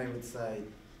was when they would say,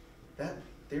 that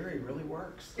theory really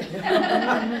works.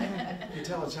 You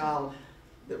tell a child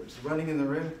that was running in the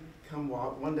room, come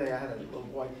walk. One day I had a little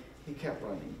boy, he kept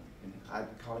running. And I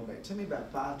called him back. It took me about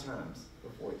 5 times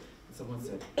before someone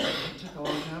said, it took a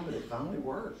long time, but it finally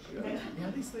worked. You know,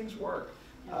 yeah, these things work.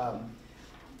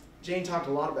 Jane talked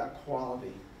a lot about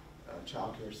quality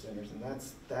child care centers, and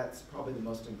that's probably the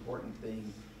most important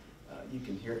thing you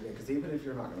can hear today. Because even if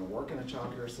you're not going to work in a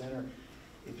child care center,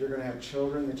 if you're going to have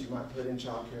children that you might put in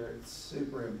child care, it's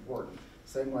super important.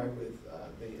 Same way with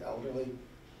the elderly.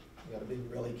 You got to be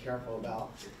really careful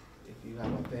about if you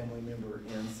have a family member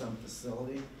in some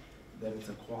facility, that it's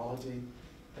a quality.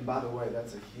 And by the way,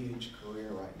 that's a huge career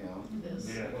right now. It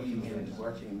is. Yeah.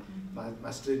 Working.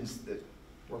 My students that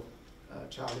were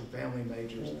child and family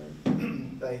majors,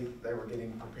 they were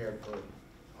getting prepared for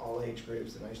all age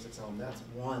groups in age 6 home. That's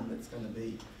one that's going to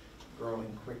be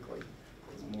growing quickly.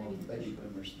 There's more baby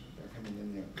boomers that are coming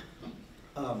in there.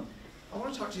 I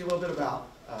want to talk to you a little bit about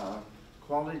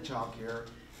quality child care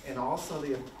and also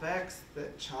the effects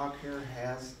that child care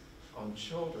has on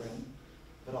children,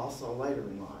 but also later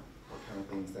in life, what kind of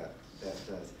things that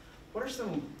does. What are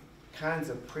some kinds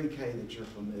of pre-K that you're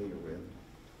familiar with?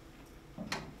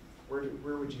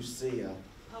 Where would you see a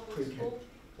Public pre-K? school,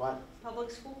 What?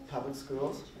 public school, Public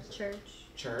schools? Church.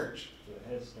 Church?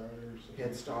 Head starters.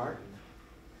 Head Start?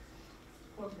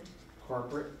 corporate.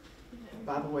 Corporate?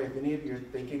 By the way, if any of you are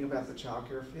thinking about the child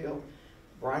care field,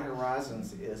 Bright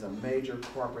Horizons is a major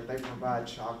corporate. They provide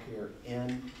child care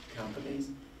in companies.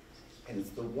 And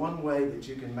it's the one way that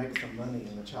you can make some money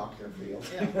in the child care field,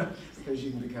 because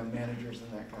you can become managers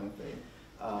and that kind of thing.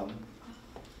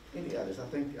 Any others? I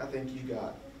think you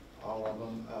got all of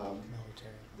them.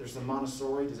 There's the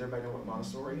Montessori. Does everybody know what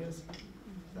Montessori is? Is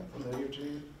that familiar to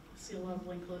you? See a lot of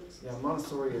link looks. Yeah,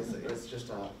 Montessori is just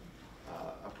a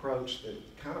approach that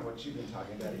kind of what you've been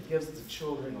talking about. It gives the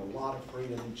children a lot of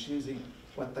freedom in choosing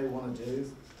what they want to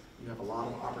do. You have a lot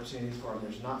of opportunities for them.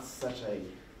 There's not such a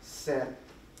set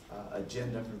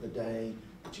agenda for the day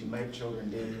that you make children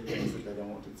do things that they don't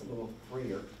want to. It's a little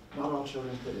freer. Not all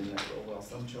children fit in that real well.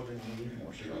 Some children need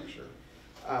more structure.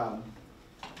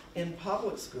 In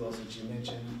public schools, as you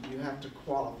mentioned, you have to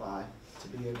qualify to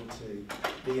be able to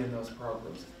be in those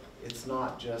programs. It's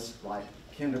not just like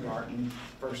kindergarten,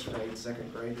 first grade,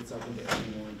 second grade. It's open to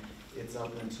everyone. It's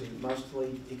open to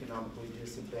mostly economically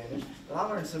disadvantaged. But I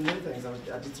learned some new things.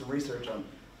 I did some research on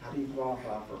how do you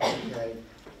qualify for pre-K.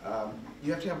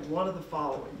 You have to have one of the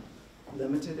following: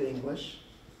 limited English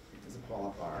is a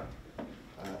qualifier,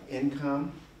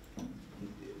 income,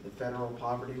 the federal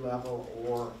poverty level,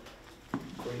 or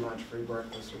free lunch, free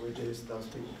breakfast, or reduced. Those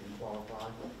people can qualify.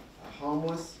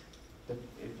 Homeless, if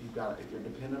you're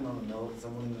dependent on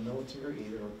someone in the military,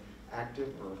 either active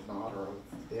or not, or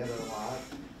dead or alive.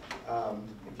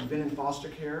 If you've been in foster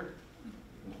care, you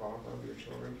can qualify for your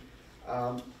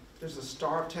children. There's a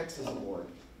Star of Texas Award.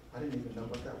 I didn't even know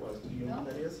what that was. Do you know what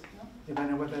that is? No.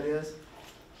 Anybody know what that is?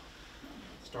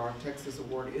 Star of Texas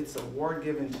Award. It's an award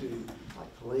given to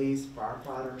like police,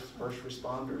 firefighters, first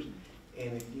responders.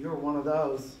 And if you're one of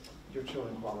those, your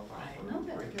children qualify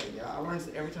for pre-K. Yeah, I learned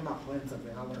every time I plan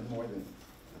something, I learn more than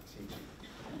I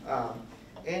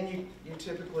teach. And you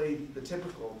typically, the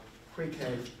typical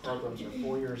pre-K programs are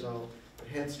 4 years old, but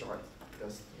Head Start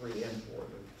does 3 and 4,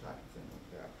 the type of thing like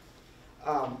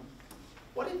that.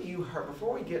 What have you heard,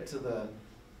 before we get to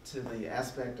the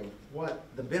aspect of what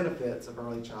the benefits of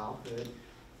early childhood,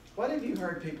 what have you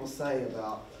heard people say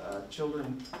about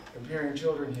children, comparing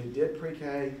children who did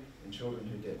pre-K and children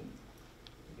who didn't?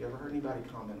 Have you ever heard anybody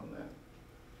comment on that?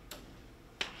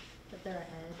 That they're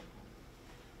ahead.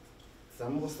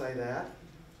 Some will say that.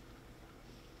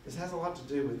 This has a lot to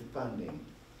do with funding.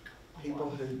 People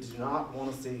who do not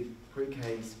want to see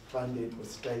pre-Ks funded with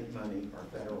state money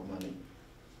or federal money.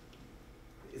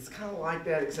 It's kind of like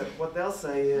that, except what they'll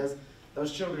say is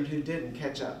those children who didn't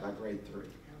catch up by grade 3.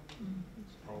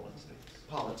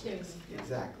 Politics,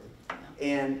 exactly.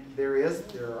 And there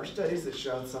are studies that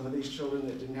show some of these children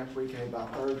that didn't have pre-K by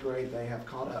 3rd grade, they have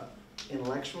caught up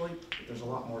intellectually, but there's a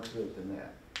lot more to it than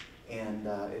that. And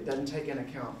it doesn't take into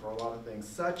account for a lot of things,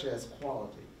 such as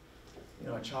quality. You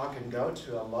know, a child can go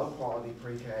to a low-quality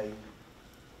pre-K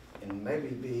and maybe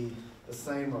be the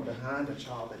same or behind a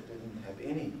child that didn't have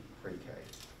any pre-K.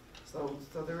 So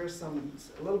there is a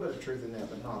little bit of truth in that,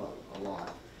 but not a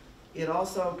lot. It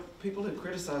also, people who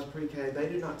criticize pre-K, they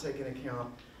do not take into account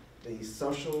the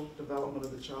social development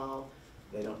of the child.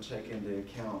 They don't take into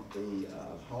account the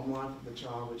home life of the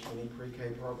child, which many pre-K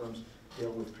programs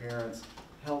deal with parents,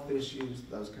 health issues,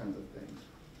 those kinds of things.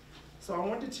 So I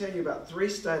wanted to tell you about 3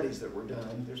 studies that were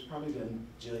done. There's probably been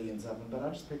jillions of them, but I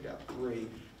just picked out 3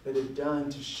 that have done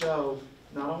to show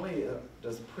not only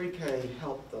does pre-K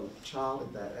help the child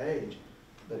at that age,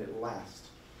 but it lasts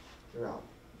throughout,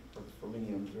 for many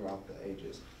of them throughout the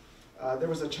ages. There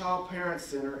was a child parent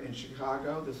center in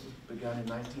Chicago. This was begun in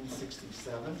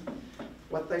 1967.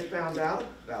 What they found out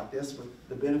about this, with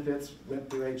the benefits went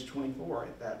through age 24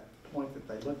 at that point that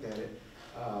they looked at it.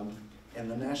 And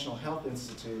the National Health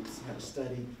Institutes had a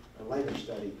study, a later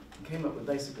study, and came up with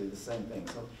basically the same thing.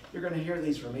 So you're going to hear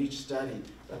these from each study.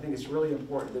 But I think it's really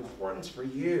important. The importance for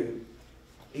you,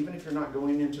 even if you're not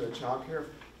going into a child care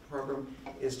program,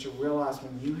 is to realize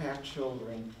when you have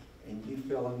children and you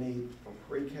feel a need for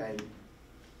pre-K,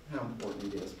 how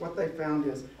important it is. What they found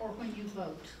is... Or when you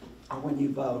vote. Or when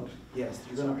you vote, yes.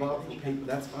 You're going to vote for people,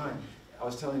 that's fine. I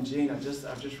was telling Jean, I've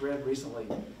just read recently,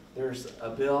 there's a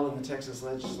bill in the Texas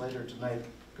legislature to make,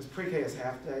 because pre-K is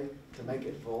half day, to make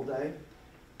it full day.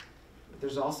 But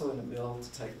there's also in the bill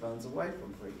to take funds away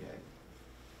from pre-K.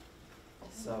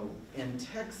 So in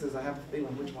Texas, I have a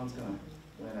feeling which one's going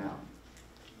to win out.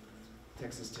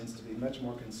 Texas tends to be much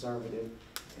more conservative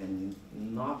and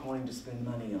not wanting to spend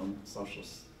money on social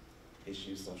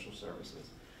issues, social services.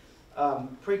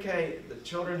 Pre-K, the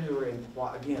children who are in,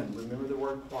 again, remember the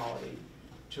word quality.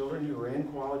 Children who are in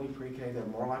quality pre-K, they're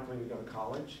more likely to go to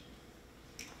college.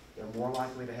 They're more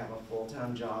likely to have a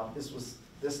full-time job. This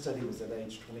study was at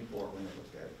age 24 when they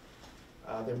looked at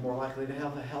it. They're more likely to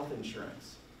have a health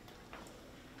insurance.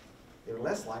 They're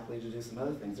less likely to do some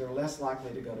other things. They're less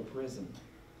likely to go to prison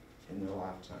in their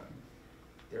lifetime.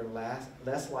 They're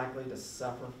less likely to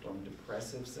suffer from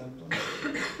depressive symptoms,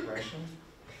 depression.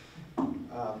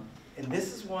 And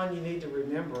this is one you need to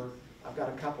remember. I've got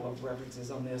a couple of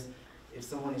references on this. If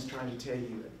someone is trying to tell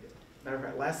you, matter of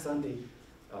fact, last Sunday,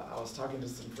 I was talking to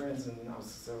some friends and I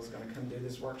was going to come do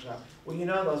this workshop. Well, you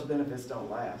know those benefits don't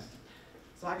last.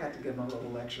 So I got to give them a little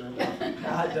lecture about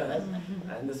how I done it.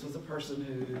 And this was a person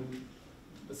who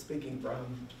was speaking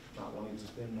from not wanting to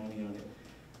spend money on it.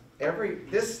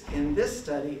 In this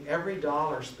study, every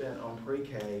dollar spent on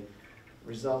pre-K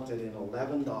resulted in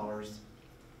 $11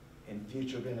 in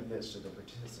future benefits to the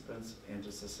participants and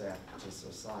to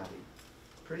society.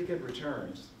 Pretty good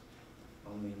returns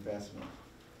on the investment.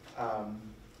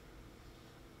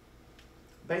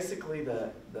 Basically,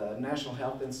 the National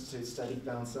Health Institute study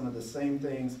found some of the same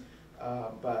things,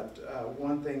 but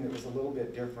one thing that was a little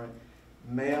bit different,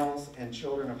 males and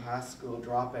children of high school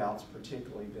dropouts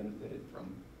particularly benefited from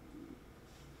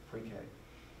pre-K.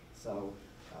 So,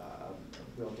 a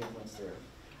real difference there.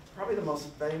 Probably the most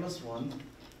famous one,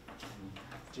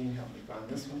 Jean helped me find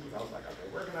this one, because I was like, okay,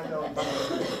 where can I go and find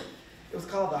this? It was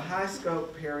called the High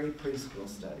Scope Perry Preschool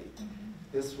Study.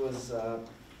 This was,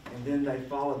 and then they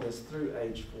followed this through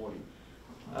age 40.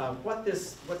 What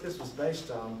this was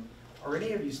based on, are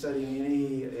any of you studying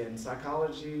any in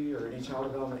psychology or any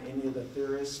child development, any of the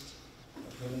theorists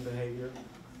of human behavior?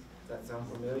 Does that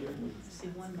sound familiar? See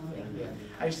one more. Yeah.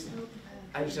 I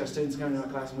used to have students come to my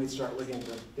class and we'd start looking at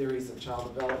the theories of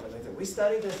child development. They said, we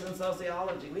studied this in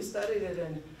sociology, we studied it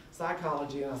in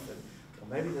psychology, and I said, well,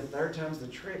 maybe the third time's the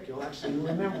trick, you'll actually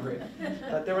remember it.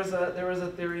 But there was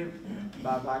a theory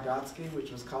by Vygotsky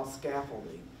which was called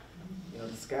scaffolding. You know,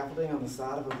 the scaffolding on the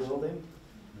side of a building.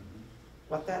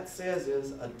 What that says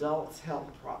is adults help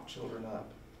prop children up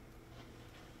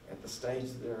at the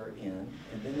stage they're in,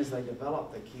 and then as they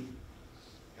develop, they keep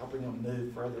helping them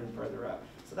move further and further up.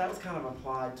 So that was kind of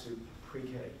applied to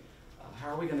pre-K. How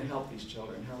are we going to help these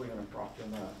children? How are we going to prop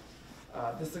them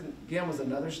up? This again was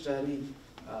another study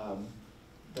done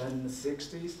in the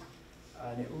 60s,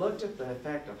 and it looked at the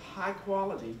effect of high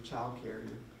quality child care.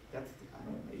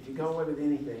 If you go away with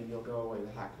anything, you'll go away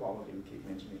with high quality, we keep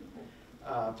mentioning it,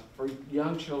 for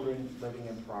young children living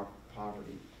in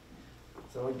poverty.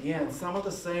 So again, some of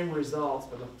the same results,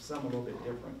 but some a little bit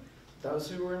different. Those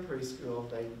who were in preschool,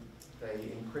 they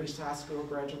increased high school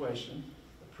graduation.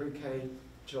 The pre-K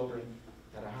children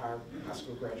had a higher high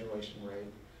school graduation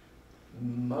rate.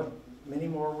 Many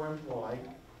more were employed.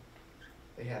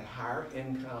 They had higher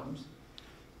incomes.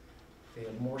 They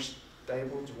had more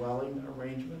stable dwelling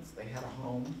arrangements. They had a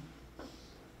home.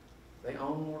 They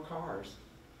owned more cars.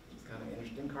 It's kind of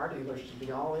interesting. Car dealers should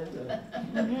be all into it.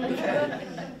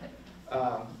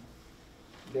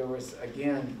 There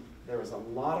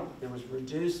was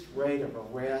reduced rate of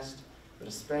arrest, but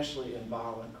especially in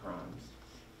violent crimes.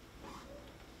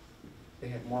 They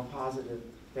had more positive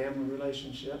family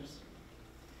relationships,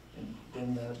 and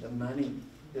then the money.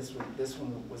 This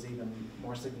one was even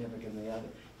more significant than the other.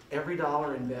 Every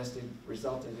dollar invested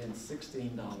resulted in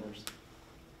 $16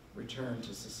 returned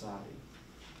to society.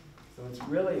 So it's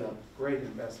really a great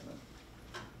investment.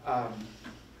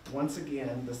 Once again,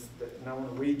 and I want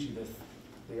to read you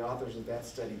the authors of that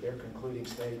study, their concluding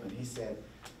statement. He said,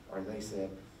 or they said,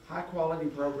 high quality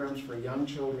programs for young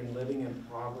children living in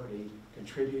poverty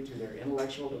contribute to their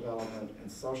intellectual development and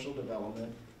social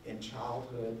development in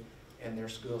childhood and their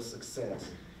school success,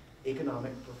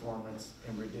 economic performance,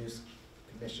 and reduced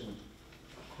commission of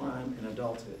crime in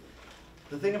adulthood.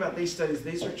 The thing about these studies,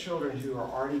 these are children who are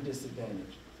already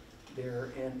disadvantaged.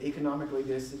 They're economically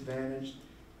disadvantaged.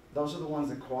 Those are the ones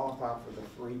that qualify for the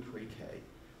free pre-K.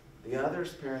 The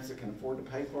others, parents that can afford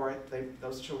to pay for it,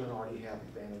 those children already have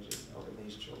advantages over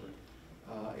these children.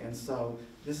 And so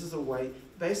this is a way,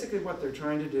 basically what they're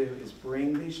trying to do is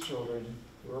bring these children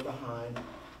who are behind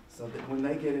so that when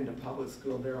they get into public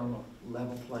school, they're on a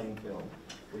level playing field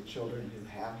with children who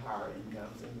have higher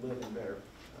incomes and live in better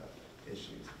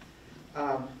issues.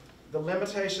 The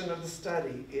limitation of the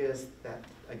study is that,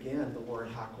 again, the word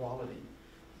high quality.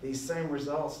 These same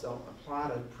results don't apply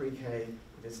to pre-K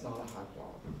if it's not a high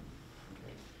quality.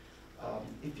 Okay.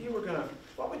 If you were going to,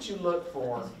 what would you look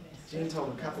for? Jean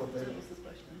told a couple of things.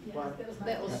 What?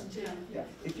 That was Jim. Yeah.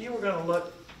 If you were going to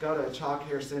go to a child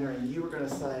care center and you were going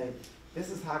to say, this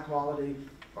is high quality,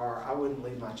 or I wouldn't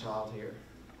leave my child here,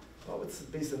 what would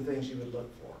be some things you would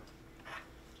look for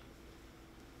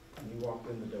when you walked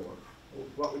in the door?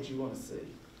 What would you want to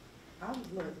see? I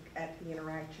would look at the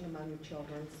interaction among the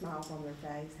children, smiles on their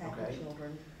face, happy Okay.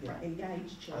 children, Yeah.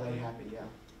 engaged Are children. they happy? Yeah.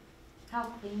 How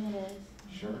clean it is.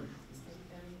 Sure.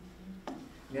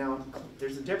 Now,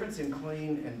 there's a difference in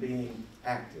clean and being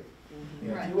active. Mhm. You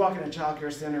know, if Right. you walk in a child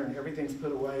care center and everything's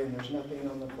put away and there's nothing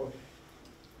on the floor,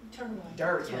 Turn away.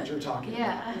 dirt's what you're talking about.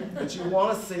 Yeah. But you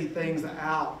want to see things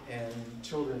out and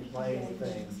children play with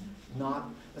things, not,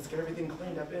 let's get everything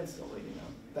cleaned up instantly, you know.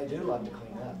 They do love to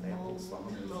clean up, they have little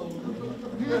songs.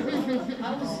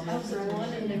 I was the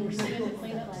one and they were singing the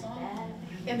cleanup song.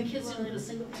 And the kids didn't get a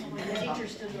single thing, the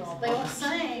teachers did it all. They all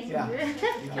sang. Yeah.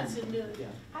 The kids didn't do it. Yeah.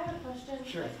 I have a question.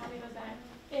 Sure. Like, Tommy goes back.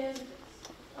 If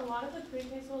a lot of the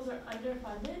pre-K schools are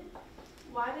underfunded,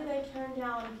 why do they turn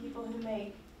down people who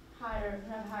make who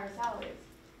have higher salaries?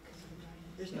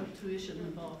 There's no tuition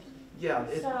involved. Yeah,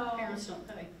 So, Parents don't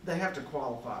pay. they have to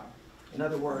qualify. In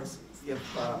other words, if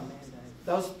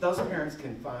those parents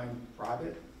can find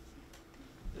private,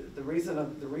 the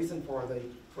reason for the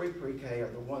free pre-K are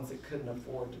the ones that couldn't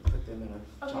afford to put them in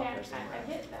a okay, childcare center. I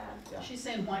get that. Yeah. She's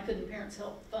saying, why couldn't parents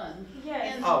help fund?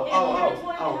 Yes, And- Oh, and oh, parents oh,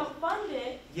 wanted oh. to help fund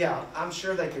it. Yeah, I'm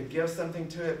sure they could give something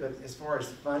to it, but as far as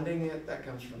funding it, that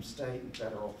comes from state and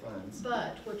federal funds.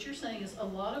 But what you're saying is a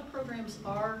lot of programs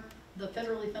are the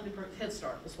federally funded, Head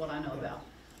Start is what I know about.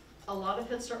 A lot of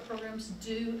Head Start programs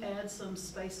do add some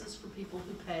spaces for people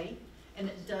who pay, and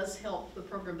it does help the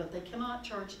program, but they cannot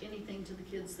charge anything to the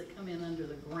kids that come in under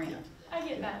the grant. I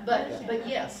get that. I But understand that.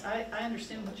 yes, I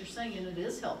understand what you're saying, and it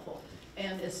is helpful.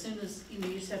 And as soon as, you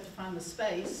just have to find the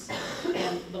space,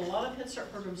 but a lot of Head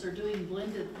Start programs are doing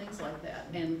blended things like that.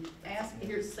 And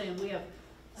here's saying, we have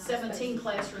 17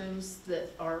 classrooms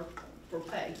that are for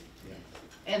pay, Yeah.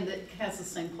 and that has the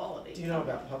same quality. Do you know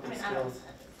about public schools?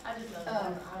 I just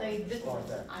know They that. Or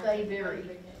that? They vary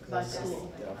by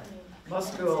school. Yeah.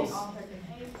 Most schools, All they can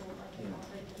pay for, like, all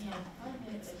they can fund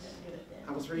it, they just do it then.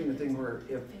 I was reading the thing where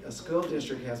if a school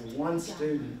district has one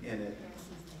student in it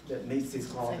that meets these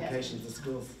qualifications, the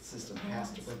school system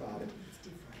has to provide it.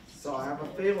 So I have a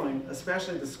feeling,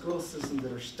 especially the school systems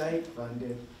that are state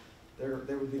funded, they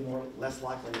would be less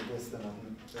likely to this than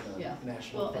Yeah. a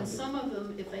national Well, and funded. some of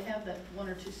them, if they have that one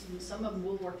or two students, some of them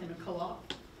will work in a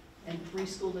co-op, and 3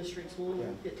 school districts will Yeah.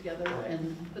 get together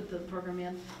and put the program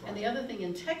in. And the other thing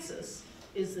in Texas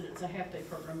is that it's a half-day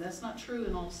program. That's not true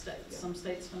in all states. Yeah. Some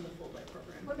states fund a full-day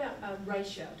program. What about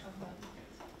ratio?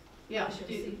 Yeah,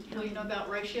 do you know about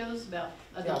ratios, about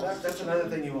Yeah, adults? that's another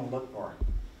thing you want to look for.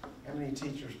 How many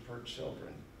teachers per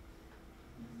children?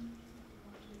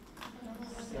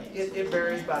 It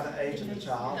varies by the age of the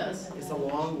child. It does. It's a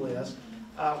long list.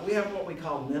 We have what we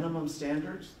call minimum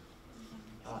standards.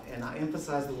 And I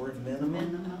emphasize the word minimum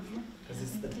because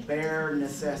it's the bare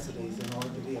necessities in order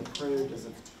to be approved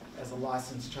as a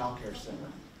licensed child care center,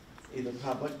 either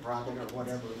public, private, or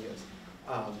whatever it is.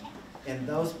 And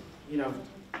those,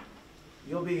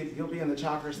 you'll be in the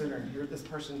child care center and here this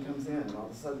person comes in and all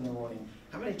of a sudden they're wanting,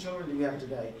 how many children do you have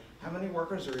today? How many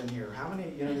workers are in here? How many,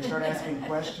 they start asking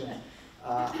questions.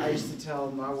 I used to tell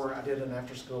my work, I did an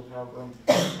after-school program,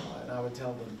 and I would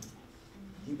tell them,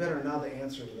 you better know the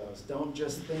answer to those. Don't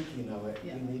just think you know it,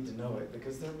 Yeah. you need to know it.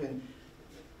 Because there've been,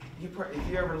 if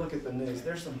you ever look at the news,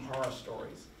 there's some horror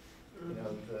stories.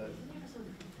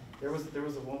 There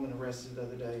was a woman arrested the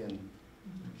other day in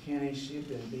Kenny. She had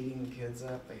been beating the kids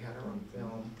up. They had her on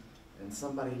film. And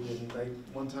somebody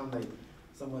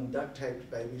someone duct taped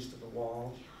babies to the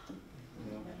wall.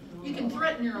 You can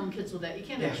threaten your own kids with that. You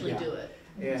can't Yeah, actually yeah. do it.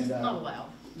 And It's not allowed.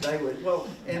 they would,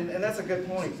 and that's a good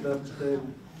point. The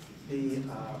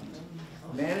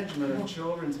management of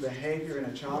children's behavior in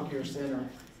a child care center,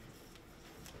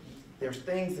 there's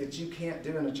things that you can't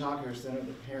do in a child care center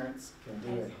that parents can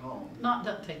do at home. Not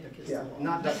duct tape their kids to Yeah, the wall.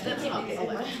 not duct That's tape. not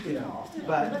allowed.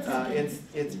 But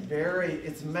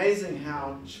it's amazing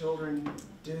how children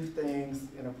do things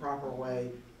in a proper way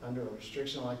under a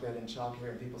restriction like that in child care,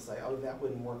 and people say, oh, that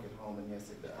wouldn't work at home, and yes,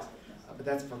 it does. But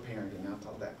that's for parenting. I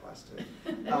taught that class too.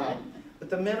 But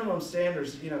the minimum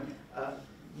standards,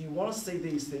 you want to see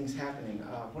these things happening.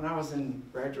 When I was in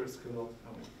graduate school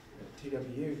at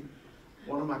TWU,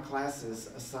 one of my classes,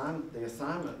 the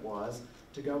assignment was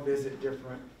to go visit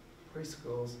different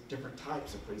preschools, different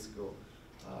types of preschool,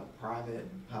 private,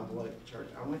 public, church.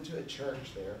 I went to a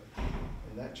church there,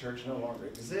 and that church no longer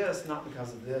exists, not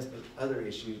because of this, but other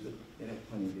issues, but it had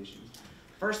plenty of issues.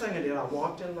 First thing I did, I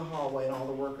walked in the hallway, and all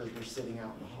the workers were sitting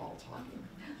out in the hall talking.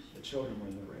 The children were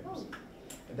in the rooms.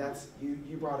 And that's,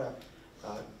 you brought up,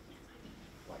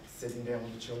 like sitting down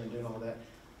with the children, doing all that.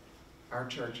 Our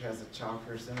church has a child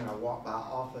care center. I walk by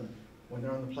often. When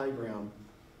they're on the playground,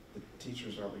 the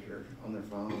teachers are over here on their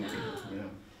phone,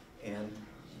 and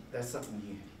that's something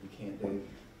you can't do.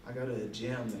 I go to a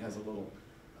gym that has a little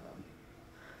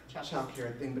child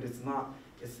care thing, but it's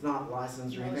not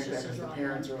licensed or No, anything it's like that just a because the drop-in.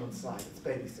 parents are on site. It's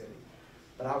babysitting.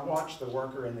 But I watched the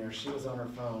worker in there. She was on her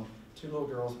phone. 2 little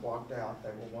girls walked out. They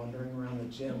were wandering around the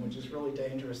gym, which is really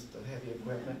dangerous, the heavy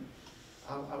equipment.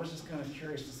 I was just kind of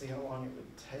curious to see how long it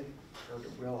would take her to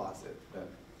realize it, but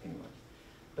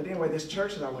anyway, this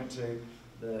church that I went to,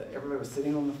 everybody was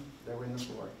sitting they were in the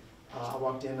floor. I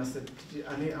walked in, I said,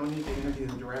 I need to interview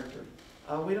the director.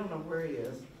 We don't know where he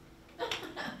is.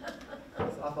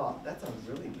 So I thought, that's a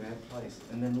really bad place.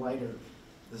 And then later,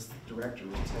 this director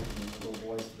was taking the little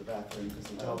boys to the bathroom because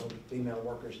he told the female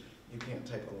workers, you can't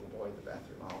take a little boy to the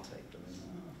bathroom, I'll take them. And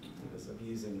he was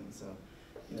abusing them. So,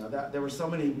 you know, there were so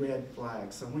many red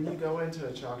flags. So when you go into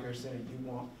a child care center,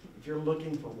 if you're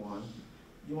looking for one,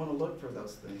 you want to look for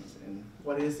those things. And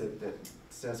what is it that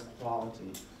says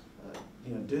quality?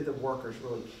 You know, do the workers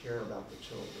really care about the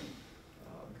children?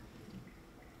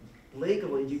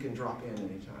 Legally, you can drop in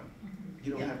anytime.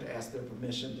 You don't have to ask their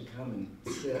permission to come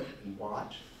and sit and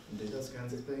watch and do those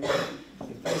kinds of things.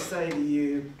 If they say to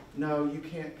you, no, you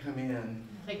can't come in,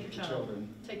 Take your with child,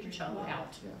 children. take your child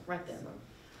out, Yeah. right then. So,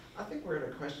 I think we're at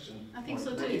a question. I think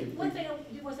so point. too. Maybe One thing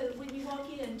I do want to say, when you walk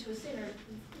into a center,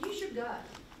 use your gut.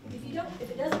 If you don't, if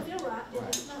it doesn't feel right, then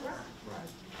it's not right.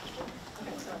 Right.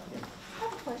 Okay, sorry. I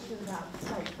have a question about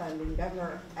state funding.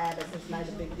 Governor Abbott has made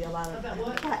a big deal out of About the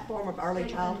what? platform of early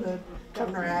childhood.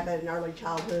 Governor Abbott and early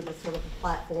childhood is sort of a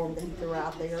platform that he threw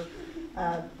out there.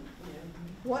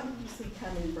 What do you see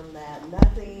coming from that?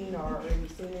 Nothing, or are you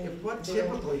seeing any? What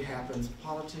typically happens,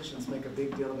 politicians make a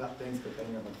big deal about things, but they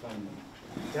never fund them.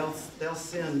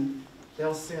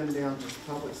 They'll send down to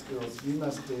public schools, you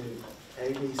must do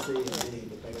A, B, C, and D,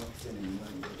 but they don't send any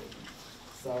money to it.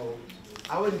 So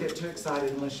I wouldn't get too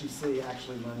excited unless you see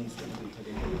actually money's gonna be put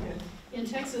into it. In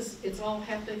Texas, it's all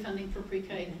half-day funding for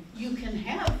pre-K. You can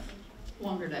have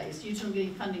longer days, you don't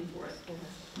get funding for it.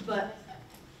 But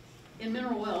in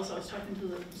Mineral Wells, I was talking to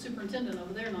the superintendent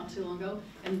over there not too long ago,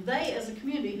 and they, as a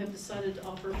community, have decided to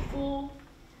offer full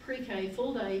pre-K,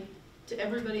 full day to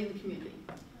everybody in the community.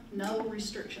 No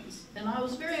restrictions. And I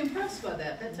was very impressed by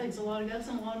that. That takes a lot of guts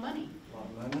and a lot of money. A lot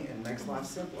of money and makes life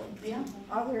simpler. Yeah.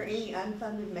 Are there any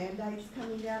unfunded mandates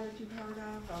coming down that you've heard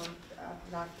of, or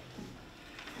not?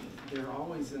 They're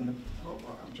always in the,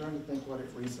 I'm trying to think what it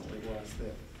recently was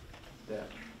that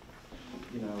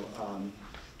you know,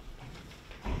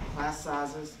 class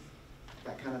sizes,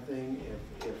 that kind of thing.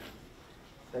 If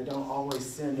they don't always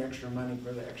send extra money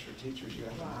for the extra teachers, you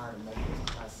have to hire to make those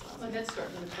class sizes. Well, Head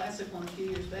Start did a classic one a few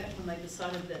years back when they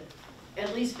decided that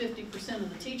at least 50% of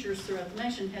the teachers throughout the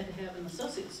nation had to have an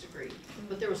associate's degree,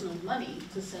 but there was no money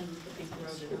to send the people to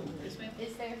school. Yes, ma'am?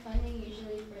 Is there funding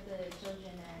usually for the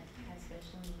children that have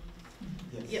special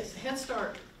needs? Yes, Head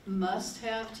Start must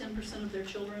have 10% of their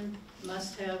children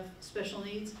must have special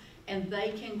needs, and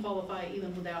they can qualify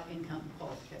even without income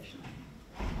qualification.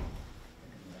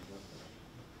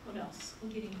 What else? We're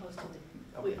getting close to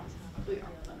the. We are,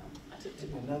 I know. I took too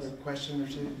long. Another question or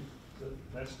two?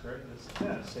 That's great. That's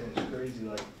kind of saying it's crazy,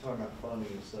 like talking about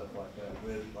funding and stuff like that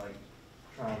with like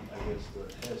trying, I guess,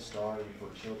 the Head Start for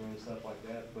children and stuff like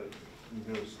that, but you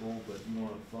go to school, but you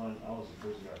want to fund, I was a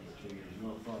prison guard for 2 years, you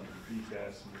want to fund these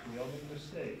guys, and we all make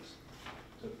mistakes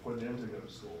for them to go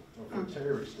to school, or for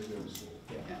terrorists to go to school.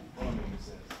 Yeah. Funding in a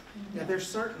sense. Yeah, there's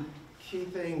certain key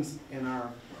things in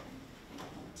our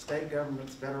state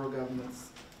governments, federal governments,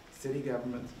 city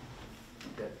governments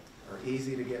that are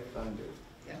easy to get funded.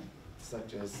 Yeah.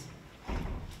 Such as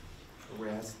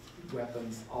arrest,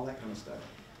 weapons, all that kind of stuff.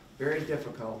 Very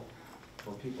difficult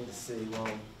for people to see, well,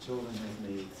 children have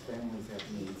needs, families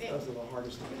have needs. Those are the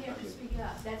hardest to You get have to funded. speak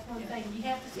up, that's one thing, you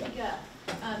have to speak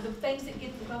up. The things that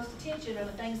get the most attention are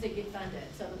the things that get funded.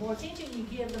 So the more attention you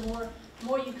give, the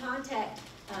more you contact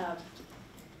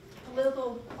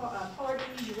political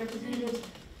parties, your representatives,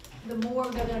 the more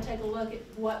they're gonna take a look at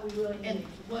what we really And need.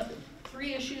 what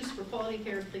 3 issues for quality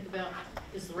care to think about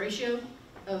is the ratio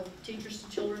of teachers to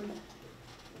children,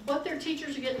 what their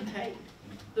teachers are getting paid.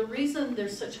 The reason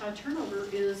there's such high turnover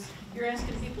is you're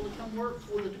asking people to come work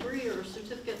with a degree or a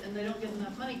certificate and they don't get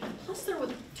enough money. Plus they're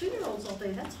with 2-year-olds all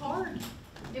day, that's hard.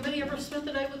 Anybody ever spent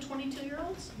the day with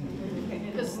 22-year-olds?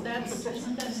 Because isn't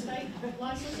that state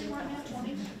licensing right now,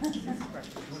 20?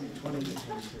 20 to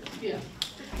 22. Yeah.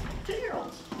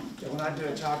 2-year-olds. Yeah, when I do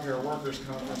a child care workers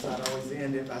conference, I'd always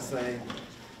end it by saying,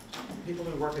 people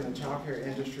who work in the child care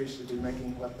industry should be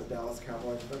making what the Dallas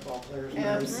Cowboys football players make.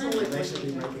 Absolutely. They should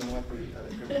be making what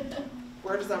the other.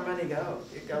 Where does our money go?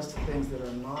 It goes to things that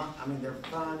are not, I mean, they're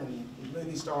fun and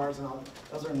movie stars and all,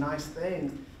 those are nice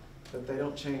things, but they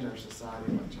don't change our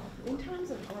society like child care In workers.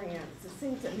 terms of grants, it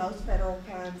seems that most federal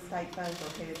funds, state funds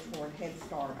are headed toward Head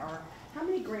Start. How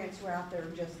many grants are out there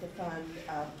just to fund,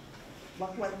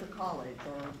 like Weatherford College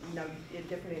or, you know, in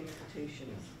different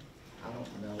institutions? I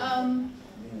don't know.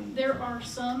 There are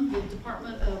some, the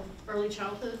Department of Early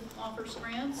Childhood offers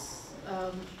grants.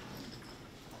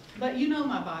 But you know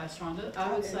my bias, Rhonda.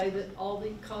 I would say that all the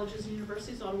colleges and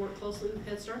universities ought to work closely with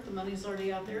Head Start. The money's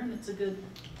already out there and it's a good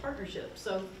partnership.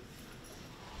 So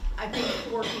I think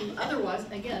working otherwise,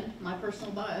 again, my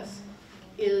personal bias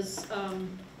is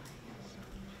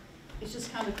it's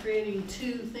just kind of creating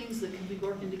two things that could be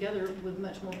working together with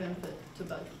much more benefit to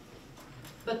both.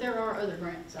 But there are other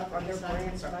grants out there. Are there besides Head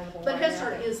grants Start. available But right Head now?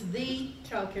 Start is the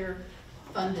childcare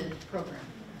funded program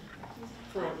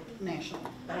for national.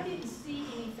 I didn't see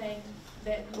anything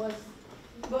that was,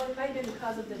 well, it may have been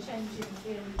because of the change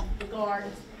in regard,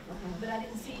 but I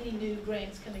didn't see any new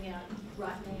grants coming out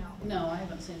right now. No, I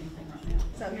haven't seen anything right now.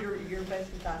 So your best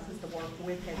advice is to work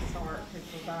with Head Start to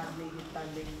provide needed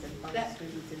fundings and fund That-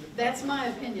 students in the. That's my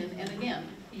opinion, and again,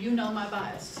 you know my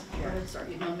bias for Head Start,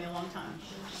 you've known me a long time.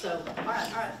 So, all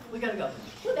right, we gotta go.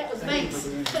 Well, that was Thanks.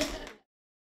 Thank you for doing it.